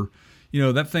whatever.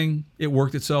 That thing, it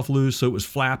worked itself loose, so it was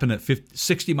flapping at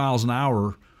 60 miles an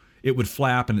hour it would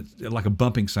flap and like a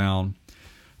bumping sound.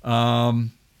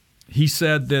 He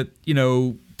said that,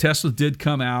 Tesla did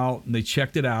come out and they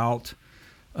checked it out,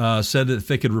 said that if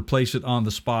they could replace it on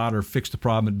the spot or fix the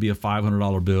problem, it'd be a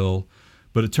 $500 bill.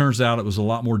 But it turns out it was a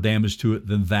lot more damage to it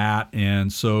than that.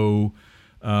 And so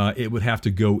it would have to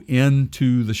go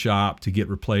into the shop to get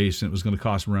replaced, and it was going to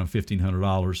cost them around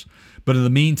 $1,500. But in the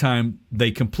meantime,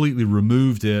 they completely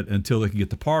removed it until they could get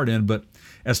the part in. But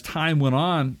as time went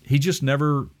on, he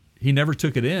never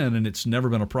took it in, and it's never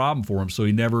been a problem for him. So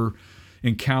he never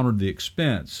encountered the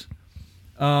expense.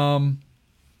 The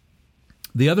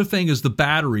other thing is the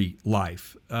battery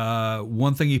life.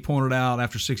 One thing he pointed out,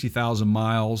 after 60,000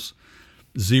 miles,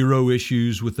 0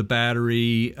 issues with the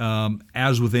battery.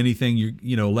 As with anything,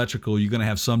 electrical, you're going to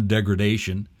have some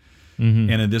degradation. Mm-hmm.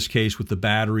 And in this case, with the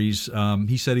batteries,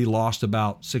 he said he lost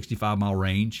about 65-mile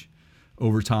range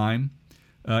over time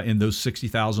in those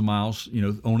 60,000 miles.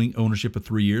 Ownership of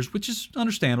 3 years, which is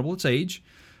understandable. It's age,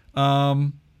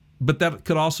 but that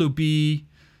could also be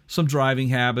some driving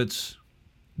habits.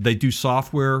 They do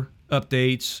software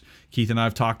updates. Keith and I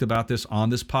have talked about this on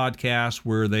this podcast,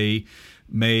 where they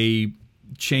may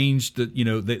change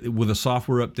with a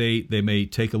software update, they may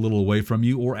take a little away from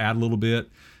you or add a little bit,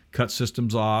 cut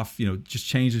systems off, just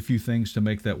change a few things to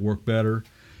make that work better.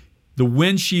 The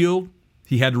windshield,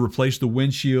 he had to replace the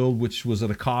windshield, which was at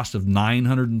a cost of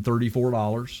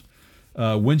 $934.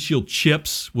 Windshield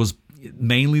chips was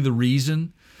mainly the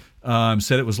reason.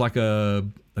 Said it was like a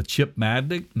chip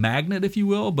magnet, if you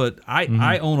will. But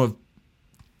I own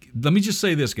let me just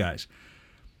say this, guys.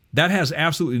 That has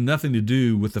absolutely nothing to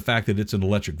do with the fact that it's an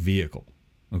electric vehicle,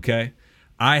 okay?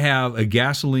 I have a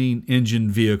gasoline engine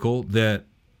vehicle that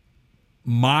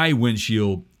my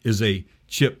windshield is a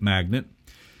chip magnet.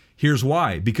 Here's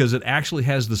why. Because it actually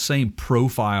has the same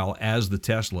profile as the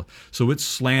Tesla. So it's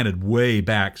slanted way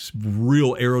back,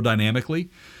 real aerodynamically.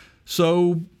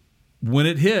 So when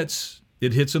it hits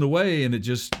in a way, and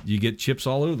you get chips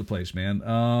all over the place,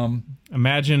 man.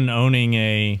 Imagine owning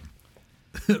a...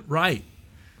 right.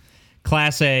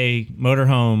 Class A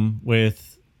motorhome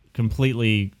with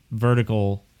completely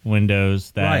vertical windows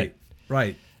that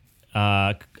right.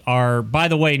 Are, by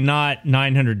the way, not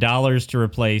 $900 to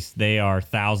replace. They are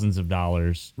thousands of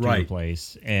dollars to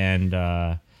replace. And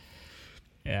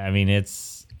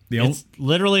it's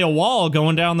literally a wall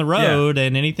going down the road,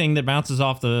 and anything that bounces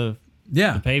off the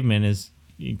pavement is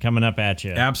coming up at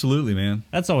you. Absolutely, man.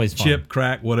 That's always fun. Chip,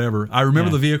 crack, whatever. I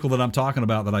remember the vehicle that I'm talking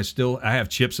about that I have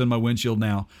chips in my windshield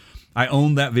now. I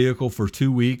owned that vehicle for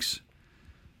 2 weeks.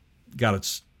 Got a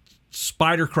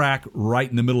spider crack right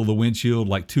in the middle of the windshield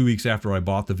like 2 weeks after I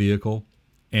bought the vehicle,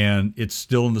 and it's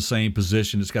still in the same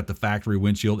position. It's got the factory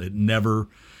windshield. It never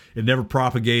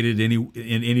propagated in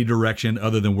any direction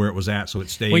other than where it was at, so it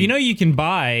stayed. Well, you can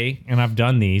buy, and I've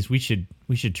done these. We should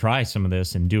try some of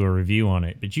this and do a review on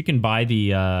it. But you can buy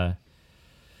the.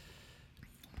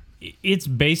 It's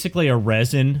basically a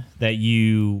resin that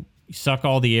you suck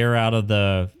all the air out of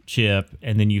the chip,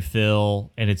 and then you fill,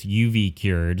 and it's UV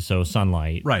cured, so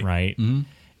sunlight, right? Mm-hmm.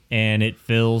 And it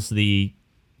fills the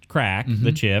crack,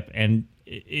 the chip, and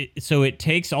so it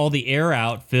takes all the air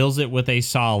out, fills it with a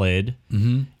solid,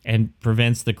 and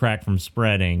prevents the crack from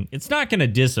spreading. It's not going to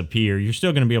disappear. You're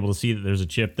still going to be able to see that there's a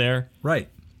chip there. Right.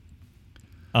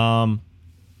 I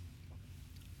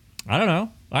don't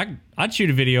know. I'd shoot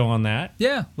a video on that.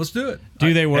 Yeah, let's do it.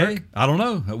 Do they work? Hey, I don't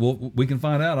know. We can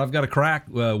find out. I've got a crack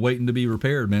waiting to be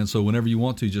repaired, man. So whenever you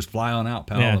want to, just fly on out,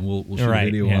 pal, and we'll shoot a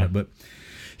video on it. But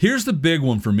here's the big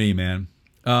one for me, man.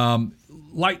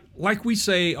 Like we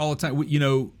say all the time,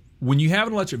 when you have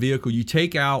an electric vehicle, you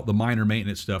take out the minor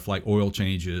maintenance stuff like oil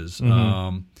changes,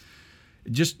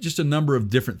 just a number of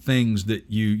different things that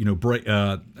break.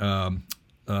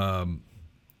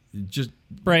 Just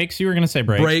brakes. You were going to say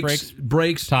brakes.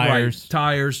 Brakes, tires,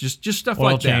 just stuff oil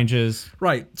like that. Oil changes.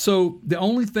 Right. So the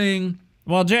only thing.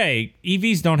 Well, Jay,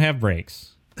 EVs don't have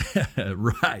brakes.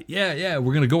 Right. Yeah.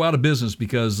 We're going to go out of business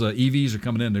because EVs are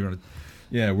coming in. They're going to.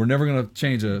 Yeah, we're never going to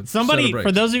change a. Somebody,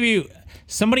 for those of you,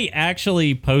 somebody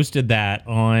actually posted that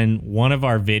on one of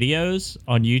our videos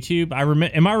on YouTube.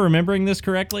 Am I remembering this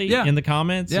correctly? Yeah. In the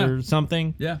comments or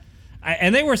something. Yeah.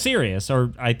 And they were serious,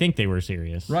 or I think they were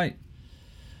serious. Right.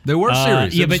 They were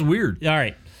serious. It was weird. All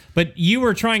right. But you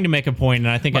were trying to make a point, and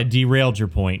I think I derailed your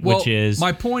point, which is...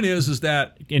 My point is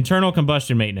that... internal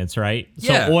combustion maintenance, right?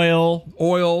 Yeah. So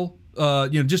oil,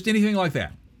 just anything like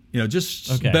that.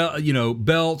 Just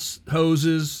belts,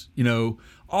 hoses,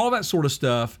 all that sort of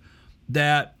stuff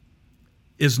that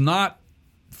is not,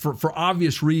 for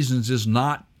obvious reasons, is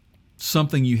not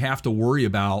something you have to worry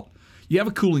about. You have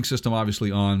a cooling system,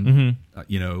 obviously, on,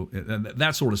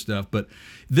 that sort of stuff. But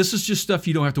this is just stuff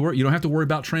you don't have to worry. You don't have to worry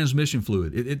about transmission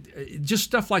fluid. It just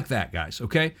stuff like that, guys.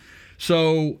 Okay,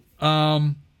 so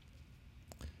the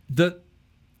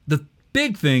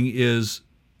big thing is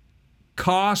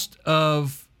cost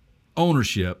of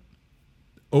ownership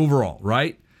overall,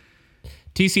 right?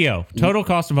 TCO, total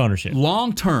cost of ownership,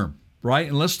 long term, right?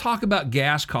 And let's talk about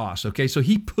gas costs. Okay, so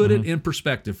he put it in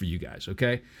perspective for you guys.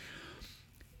 Okay.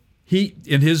 He,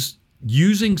 in his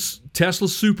using Tesla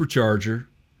supercharger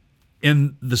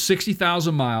in the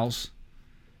 60,000 miles,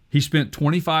 he spent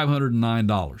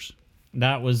 $2,509.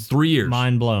 That was 3 years.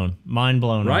 Mind blown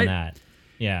right? On that.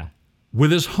 Yeah.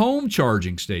 With his home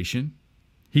charging station,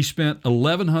 he spent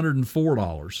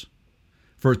 $1,104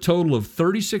 for a total of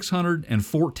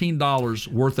 $3,614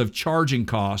 worth of charging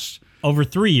costs. Over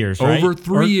 3 years, right? Over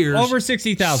 3 years. Over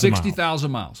 60,000 miles.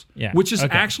 60,000 miles. Yeah. Which is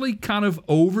actually kind of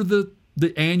over the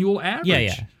annual average.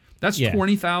 Yeah. That's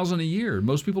 $20,000 a year.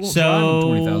 Most people don't drive on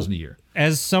 $20,000 a year.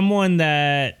 As someone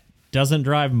that doesn't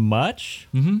drive much,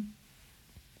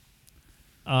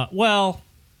 well,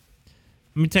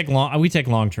 we take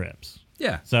long trips.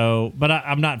 Yeah. So, but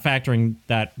I'm not factoring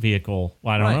that vehicle.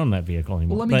 Well, I don't own that vehicle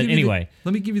anymore. Well, let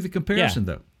me give you the comparison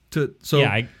though. The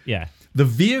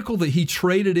vehicle that he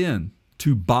traded in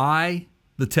to buy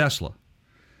the Tesla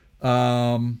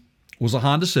was a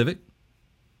Honda Civic,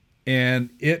 and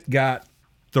it got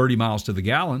 30 miles to the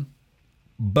gallon,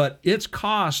 but its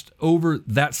cost over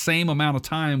that same amount of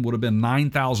time would have been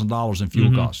 $9,000 in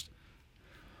fuel cost.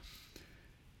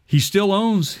 He still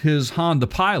owns his Honda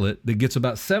Pilot that gets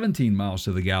about 17 miles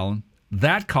to the gallon.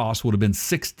 That cost would have been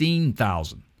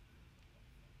 $16,000.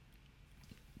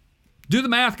 Do the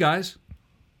math, guys.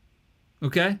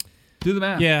 Okay? Do the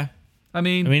math. Yeah. I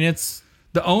mean, it's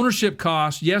the ownership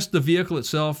cost. Yes, the vehicle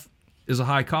itself is a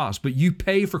high cost, but you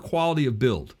pay for quality of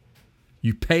build.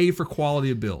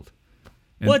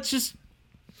 And well, it's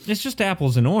just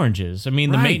apples and oranges. I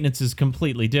mean, the maintenance is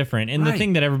completely different. And the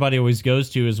thing that everybody always goes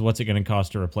to is what's it going to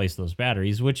cost to replace those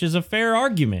batteries, which is a fair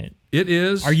argument. It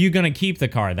is. Are you going to keep the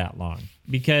car that long?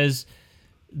 Because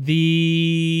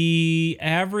the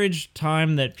average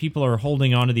time that people are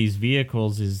holding onto these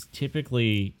vehicles is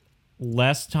typically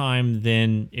less time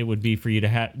than it would be for you to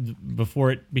have before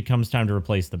it becomes time to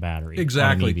replace the battery.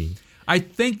 Exactly. I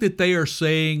think that they are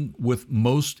saying with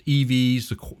most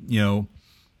EVs,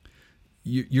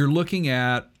 you're looking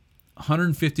at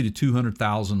 150 to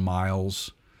 200,000 miles.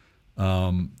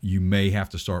 You may have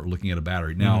to start looking at a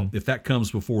battery. Now, if that comes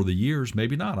before the years,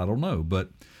 maybe not. I don't know. But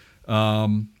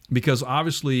because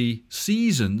obviously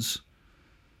seasons,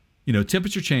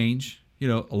 temperature change,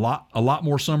 a lot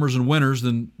more summers and winters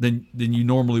than you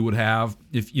normally would have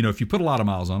if you put a lot of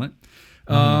miles on it.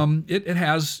 It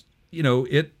has,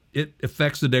 it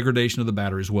affects the degradation of the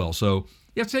battery as well. So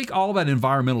you have to take all that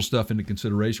environmental stuff into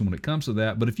consideration when it comes to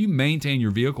that. But if you maintain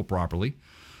your vehicle properly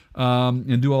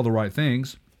and do all the right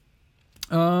things,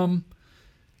 you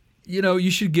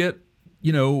should get,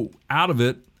 out of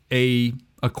it a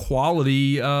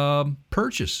quality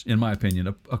purchase, in my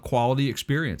opinion, a quality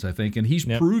experience, I think. And he's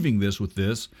proving this with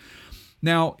this.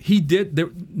 Now,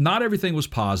 not everything was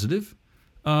positive.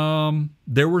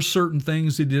 There were certain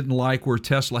things he didn't like where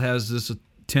Tesla has this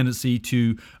tendency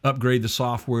to upgrade the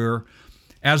software.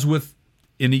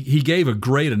 And he gave a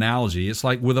great analogy. It's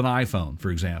like with an iPhone, for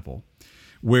example,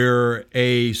 where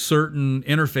a certain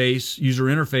user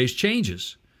interface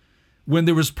changes. When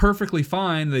there was perfectly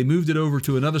fine, they moved it over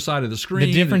to another side of the screen.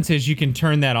 The difference is you can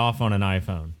turn that off on an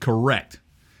iPhone. Correct.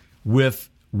 With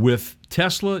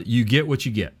Tesla, you get what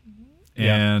you get.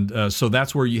 And so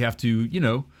that's where you have to,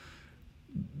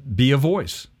 be a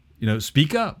voice,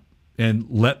 speak up and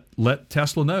let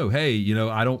Tesla know, hey,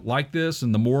 I don't like this.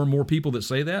 And the more and more people that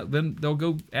say that, then they'll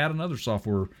go add another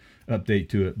software update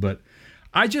to it. But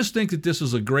I just think that this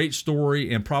is a great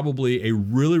story and probably a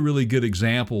really, really good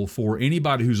example for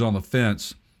anybody who's on the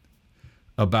fence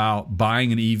about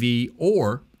buying an EV,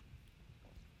 or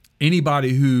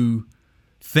anybody who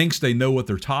thinks they know what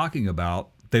they're talking about.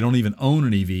 They don't even own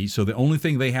an EV, so the only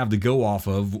thing they have to go off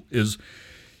of is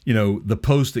the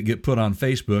posts that get put on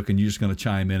Facebook, and you're just going to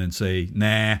chime in and say,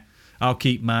 nah, I'll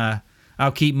keep my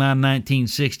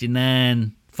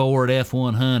 1969 Ford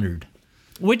F100.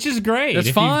 Which is great. That's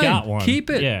fine. You've got one.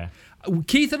 Keep it. Yeah.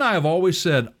 Keith and I have always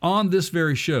said on this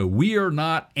very show, we are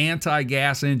not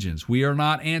anti-gas engines. We are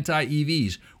not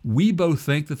anti-EVs. We both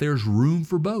think that there's room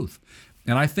for both.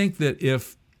 And I think that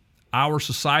if our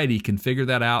society can figure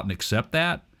that out and accept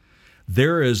that,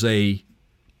 there is a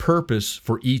purpose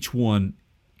for each one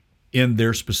in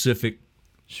their specific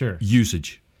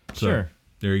usage. So,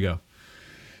 there you go.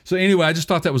 So anyway, I just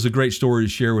thought that was a great story to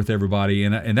share with everybody,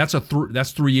 and that's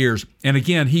that's 3 years. And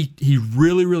again, he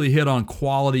really hit on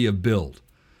quality of build.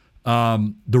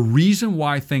 The reason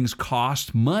why things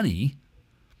cost money,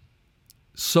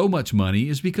 so much money,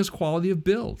 is because quality of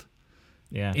build.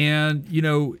 Yeah. And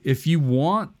if you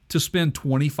want to spend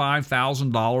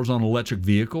 $25,000 on an electric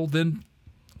vehicle, then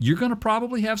you're going to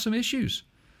probably have some issues.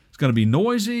 It's going to be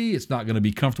noisy. It's not going to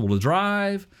be comfortable to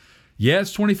drive. Yeah,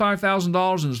 it's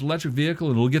 $25,000 in this electric vehicle,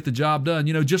 and it'll get the job done,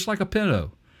 just like a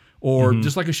Pinto or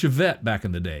just like a Chevette back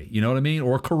in the day, you know what I mean?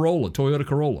 Or a Corolla, Toyota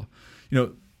Corolla.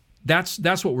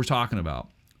 That's what we're talking about.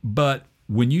 But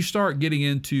when you start getting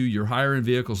into your higher-end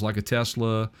vehicles like a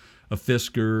Tesla, a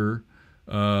Fisker,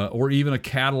 or even a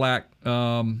Cadillac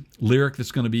Lyriq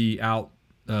that's going to be out,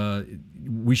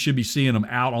 we should be seeing them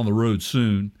out on the road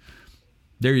soon.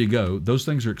 There you go. Those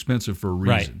things are expensive for a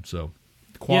reason. Right. So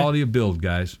quality of build,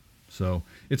 guys. So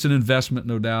it's an investment,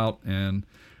 no doubt, and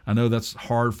I know that's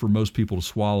hard for most people to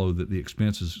swallow, that the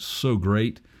expense is so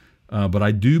great. But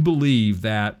I do believe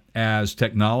that as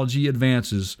technology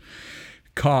advances,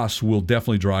 costs will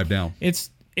definitely drive down.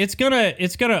 It's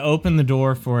gonna open the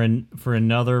door for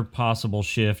another possible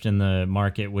shift in the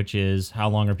market, which is how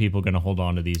long are people going to hold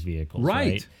on to these vehicles?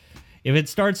 Right. If it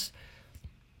starts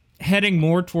heading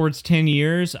more towards 10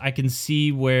 years, I can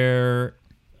see where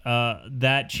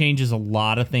that changes a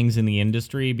lot of things in the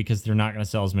industry, because they're not going to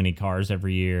sell as many cars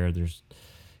every year. There's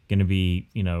going to be,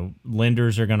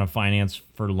 lenders are going to finance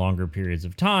for longer periods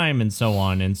of time and so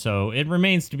on. And so it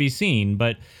remains to be seen.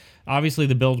 But obviously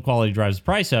the build quality drives the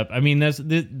price up. I mean, this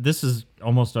is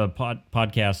almost a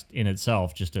podcast in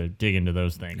itself, just to dig into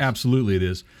those things. Absolutely it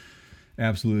is.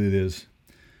 Absolutely it is.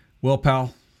 Well,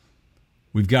 pal,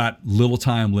 we've got little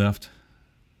time left.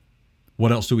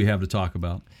 What else do we have to talk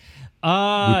about? We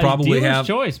probably have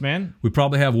choice, man. We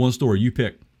probably have one story. You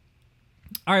pick.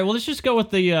 All right, well, let's just go with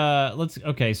the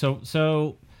okay,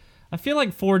 so I feel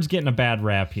like Ford's getting a bad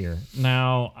rap here.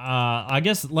 Now, I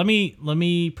guess let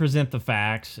me present the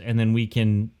facts, and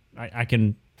then I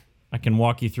can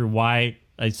walk you through why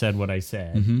I said what I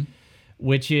said.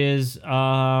 Which is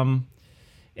and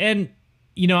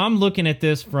I'm looking at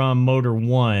this from Motor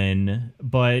One,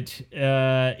 but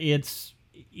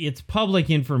it's public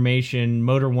information.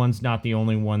 Motor One's not the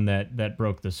only one that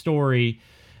broke the story.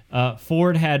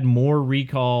 Ford had more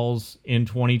recalls in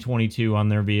 2022 on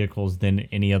their vehicles than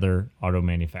any other auto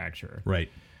manufacturer. Right.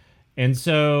 And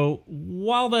so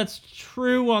while that's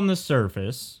true on the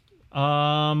surface, you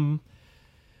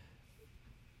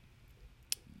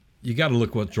got to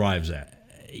look what drives that.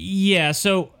 Yeah.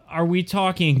 So are we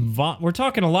talking? We're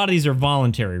talking a lot of these are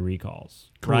voluntary recalls,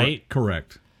 right?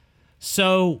 Correct.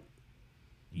 So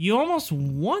you almost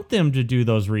want them to do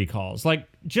those recalls. Like,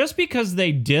 just because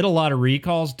they did a lot of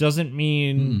recalls doesn't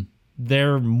mean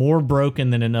they're more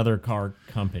broken than another car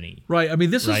company. Right. I mean,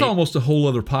 this is almost a whole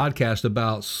other podcast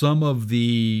about some of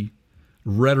the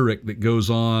rhetoric that goes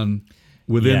on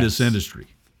within this industry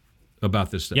about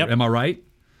this stuff. Yep. Am I right?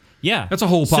 Yeah. That's a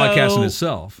whole podcast in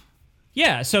itself.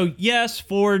 Yeah. So, yes,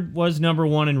 Ford was number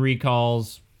one in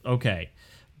recalls. Okay.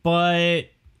 But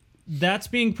that's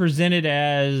being presented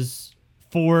as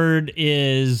Ford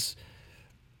has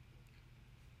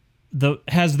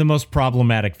the most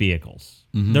problematic vehicles.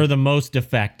 They're the most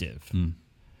defective.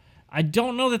 I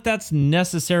don't know that that's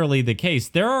necessarily the case.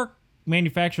 There are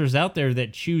manufacturers out there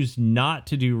that choose not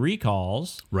to do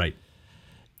recalls. Right.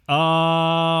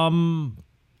 Toyota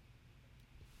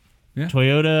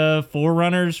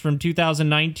 4Runners from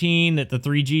 2019 that the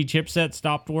 3G chipset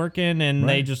stopped working and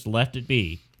they just left it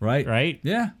be. Right. Right?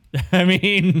 Yeah. I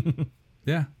mean...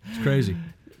 Yeah, it's crazy.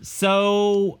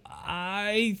 So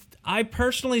I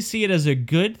personally see it as a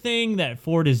good thing that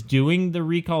Ford is doing the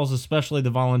recalls, especially the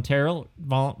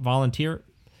volunteer.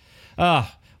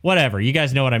 Whatever. You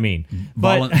guys know what I mean.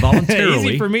 But voluntarily.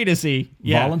 Easy for me to see.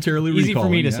 Yeah. Voluntarily easy for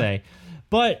me to say.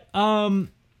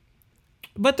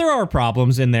 But there are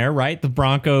problems in there, right? The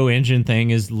Bronco engine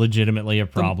thing is legitimately a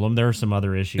problem. There are some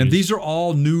other issues. And these are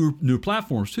all new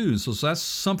platforms, too. So that's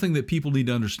something that people need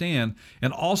to understand.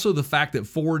 And also the fact that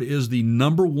Ford is the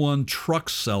number one truck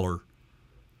seller.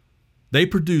 They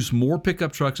produce more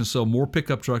pickup trucks and sell more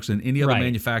pickup trucks than any other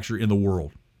manufacturer in the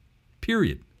world.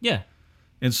 Period. Yeah.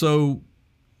 And so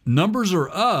numbers are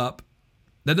up.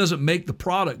 That doesn't make the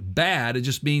product bad. It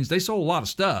just means they sold a lot of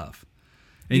stuff.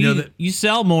 And you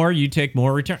sell more, you take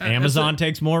more returns. Amazon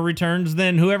takes more returns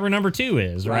than whoever number two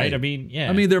is, right? I mean, yeah.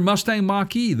 I mean, their Mustang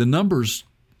Mach-E, the numbers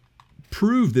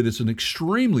prove that it's an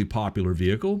extremely popular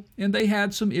vehicle, and they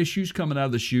had some issues coming out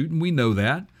of the chute, and we know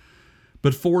that.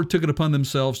 But Ford took it upon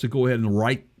themselves to go ahead and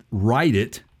right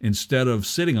it instead of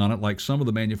sitting on it like some of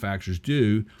the manufacturers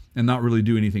do and not really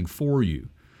do anything for you.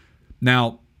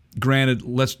 Now, granted,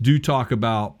 let's talk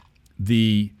about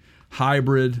the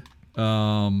hybrid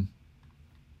Ford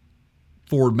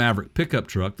Maverick pickup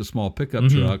truck, the small pickup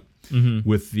truck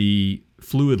with the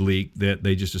fluid leak that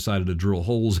they just decided to drill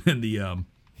holes in the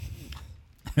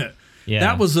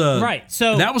that was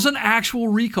that was an actual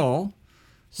recall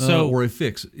or a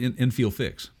fix, infield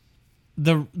fix.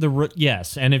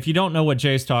 Yes, and if you don't know what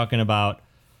Jay's talking about,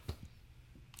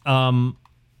 I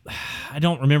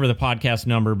don't remember the podcast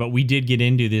number, but we did get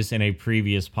into this in a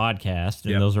previous podcast,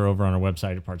 and those are over on our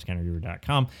website at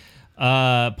partscounterguru.com,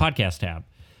 podcast tab.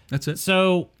 That's it.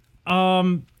 So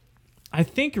I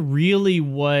think really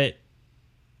what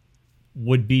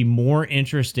would be more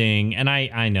interesting, and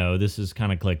I know this is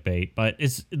kind of clickbait, but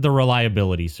it's the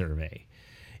reliability survey.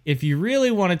 If you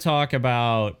really want to talk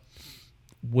about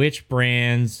which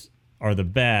brands are the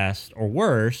best or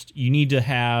worst, you need to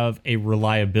have a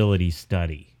reliability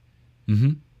study.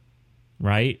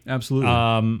 Right?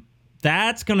 Absolutely.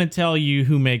 That's going to tell you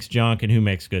who makes junk and who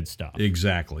makes good stuff.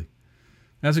 Exactly.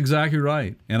 That's exactly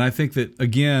right. And I think that,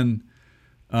 again,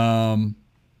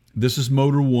 this is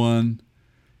Motor One,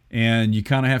 and you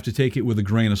kind of have to take it with a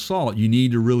grain of salt. You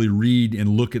need to really read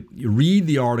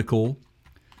the article,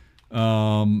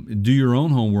 do your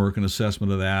own homework and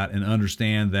assessment of that, and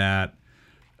understand that,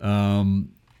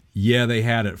 they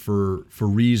had it for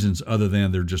reasons other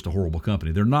than they're just a horrible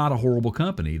company. They're not a horrible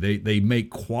company. They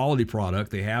make quality product.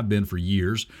 They have been for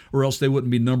years, or else they wouldn't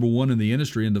be number one in the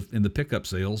industry in the pickup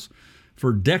sales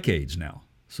for decades now.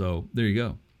 So there you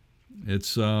go.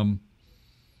 It's a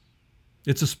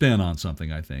spin on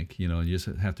something, I think. You just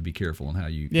have to be careful on how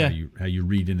you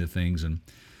read into things, and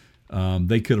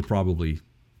they could have probably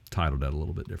titled that a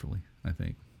little bit differently, I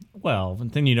think. Well, and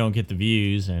then you don't get the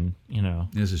views, and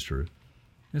This is true.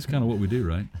 It's kind of what we do,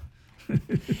 right?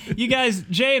 You guys,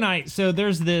 Jay and I, so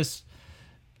there's this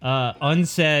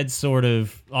unsaid sort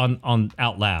of on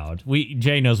out loud.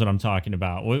 Jay knows what I'm talking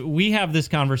about. We have this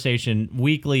conversation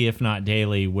weekly, if not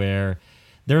daily, where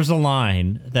there's a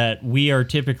line that we are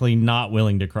typically not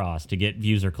willing to cross to get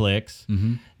views or clicks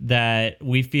that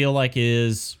we feel like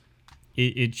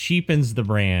it cheapens the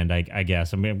brand, I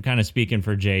guess. I'm kind of speaking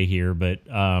for Jay here, but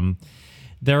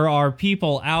there are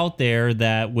people out there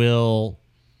that will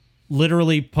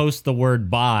literally post the word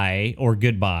bye or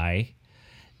goodbye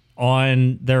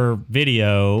on their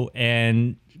video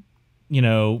and,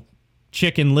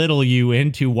 Chicken Little you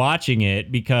into watching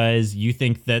it because you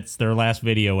think that's their last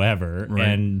video ever. Right.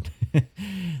 And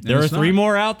there are 3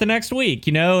 more out the next week,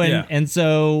 and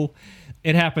so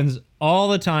it happens all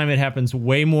the time. It happens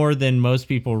way more than most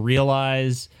people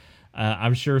realize.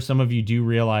 I'm sure some of you do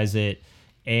realize it.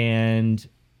 And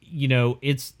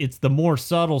it's the more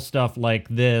subtle stuff like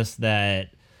this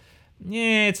that,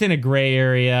 it's in a gray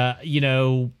area.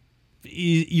 Are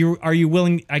you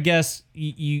willing? I guess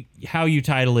how you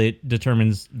title it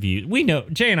determines views. We know,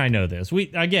 Jay and I know this. We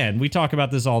talk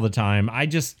about this all the time. It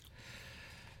just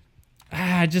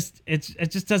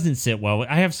doesn't sit well.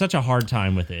 I have such a hard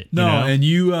time with it. No, and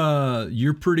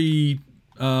you're pretty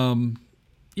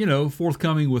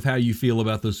forthcoming with how you feel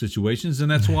about those situations,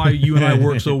 and that's why you and I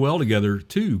work so well together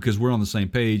too, because we're on the same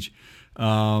page.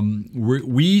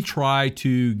 We try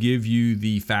to give you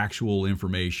the factual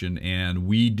information, and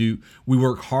we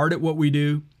work hard at what we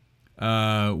do.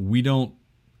 We don't,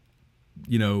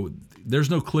 there's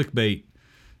no clickbait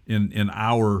in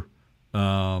our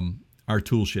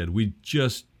tool shed. We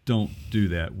just don't do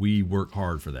that. We work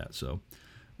hard for that. So.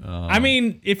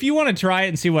 If you want to try it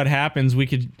and see what happens,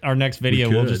 our next video,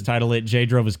 we'll just title it "Jay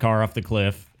drove his car off the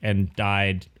cliff and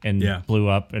died and blew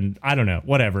up," and I don't know,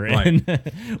 whatever. Right.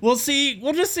 And we'll see.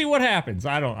 We'll just see what happens.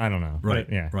 I don't know. Right.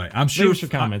 But, yeah. Right. I'm sure. Leave your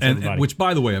comments, everybody. Which,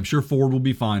 by the way, I'm sure Ford will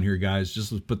be fine here, guys.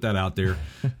 Just let's put that out there.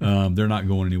 They're not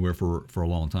going anywhere for a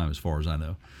long time, as far as I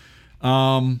know.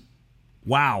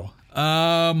 Wow.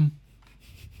 I'm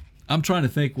trying to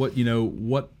think what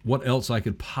else I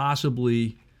could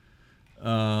possibly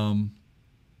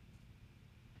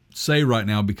say right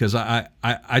now, because I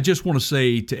just want to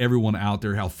say to everyone out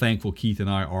there how thankful Keith and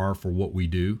I are for what we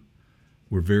do.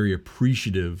 We're very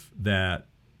appreciative that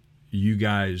you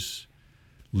guys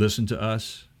listen to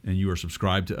us and you are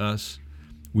subscribed to us.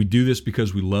 We do this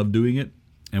because we love doing it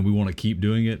and we want to keep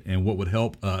doing it. And what would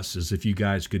help us is if you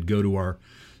guys could go to our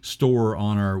store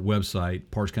on our website,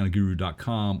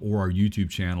 partscounterguru.com, or our YouTube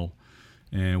channel,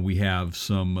 and we have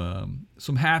some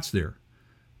hats there.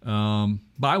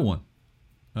 Buy one.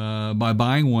 By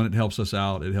buying one, it helps us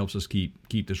out. It helps us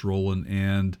keep this rolling.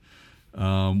 And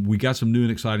we got some new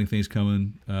and exciting things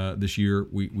coming this year.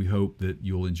 We hope that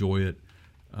you'll enjoy it.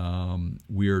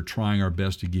 We are trying our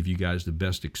best to give you guys the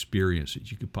best experience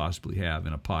that you could possibly have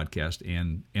in a podcast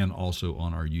and also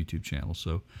on our YouTube channel.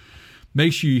 So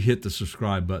make sure you hit the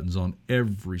subscribe buttons on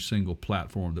every single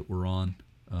platform that we're on,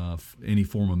 any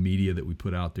form of media that we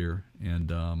put out there.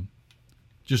 And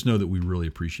just know that we really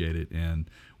appreciate it, and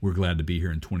we're glad to be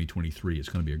here in 2023. It's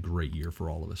going to be a great year for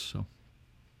all of us. So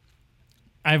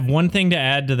I have one thing to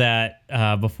add to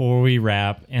that before we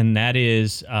wrap, and that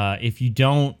is if you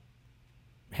don't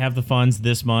have the funds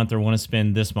this month or want to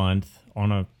spend this month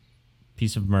on a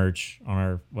piece of merch on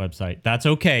our website, that's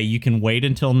okay. You can wait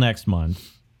until next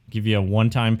month. Give you a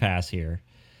one-time pass here.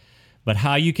 But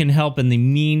how you can help in the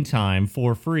meantime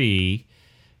for free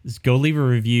is go leave a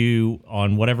review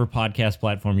on whatever podcast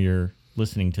platform you're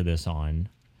listening to this on.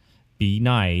 Be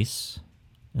nice,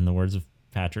 in the words of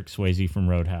Patrick Swayze from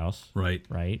Roadhouse. Right.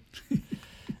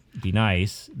 Be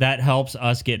nice. That helps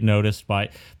us get noticed by...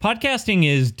 Podcasting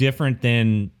is different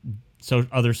than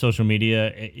other social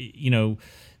media.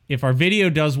 If our video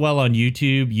does well on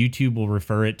YouTube will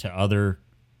refer it to other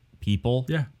people,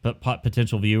 but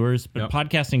potential viewers. But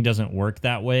podcasting doesn't work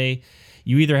that way.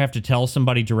 You either have to tell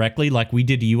somebody directly, like we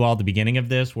did to you all at the beginning of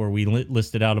this, where we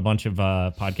listed out a bunch of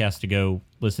podcasts to go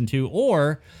listen to,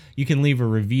 or you can leave a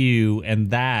review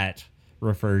and that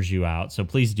refers you out. So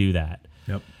please do that.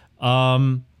 Yep.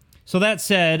 So that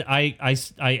said, I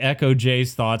echo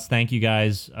Jay's thoughts. Thank you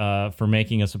guys for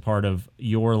making us a part of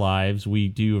your lives. We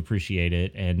do appreciate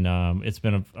it, and it's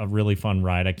been a really fun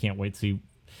ride. I can't wait to see.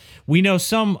 We know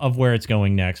some of where it's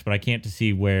going next, but I can't to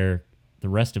see where the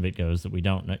rest of it goes that we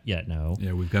don't yet know.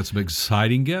 Yeah, we've got some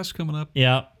exciting guests coming up.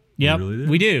 Yeah. Yep,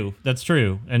 we do. That's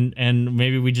true. And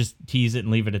maybe we just tease it and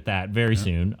leave it at that very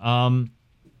soon.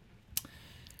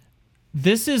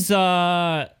 This is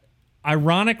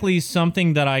ironically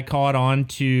something that I caught on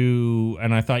to,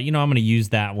 and I thought, I'm going to use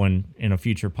that one in a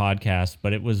future podcast,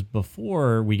 but it was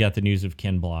before we got the news of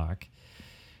Ken Block.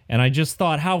 And I just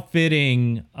thought how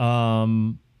fitting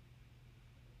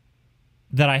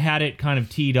that I had it kind of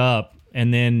teed up,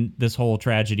 and then this whole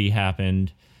tragedy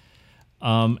happened.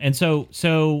 And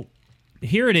so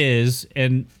here it is,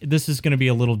 and this is going to be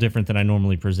a little different than I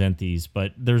normally present these,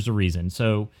 but there's a reason.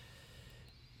 So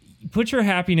put your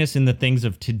happiness in the things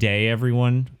of today,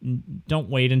 everyone. Don't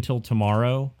wait until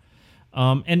tomorrow.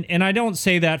 And I don't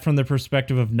say that from the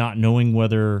perspective of not knowing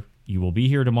whether you will be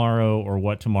here tomorrow or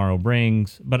what tomorrow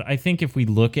brings. But I think if we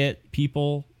look at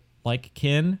people like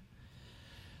Ken,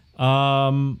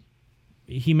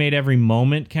 he made every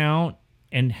moment count,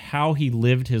 and how he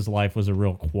lived his life was a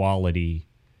real quality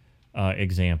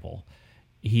example.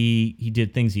 He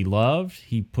did things he loved.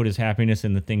 He put his happiness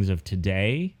in the things of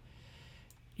today,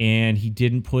 and he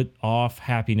didn't put off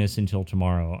happiness until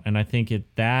tomorrow. And I think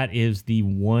that is the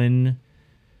one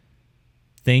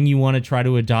thing you want to try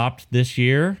to adopt this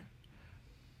year.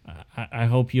 I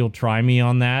hope you'll try me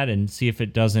on that and see if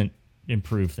it doesn't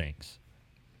improve things.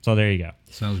 So there you go.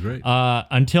 Sounds great.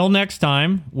 Until next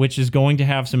time, which is going to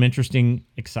have some interesting,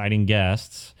 exciting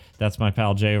guests. That's my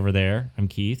pal Jay over there. I'm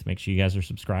Keith. Make sure you guys are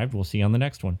subscribed. We'll see you on the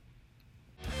next one.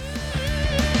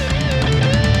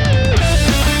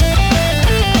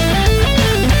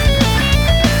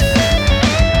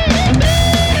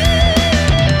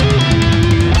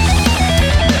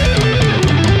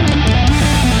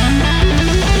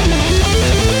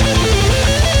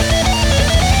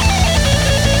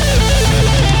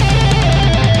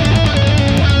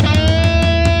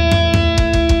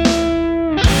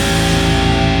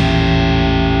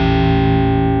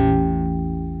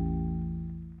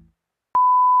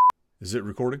 Is it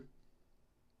recording?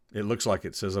 It looks like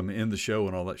it says I'm in the show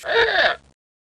and all that shit.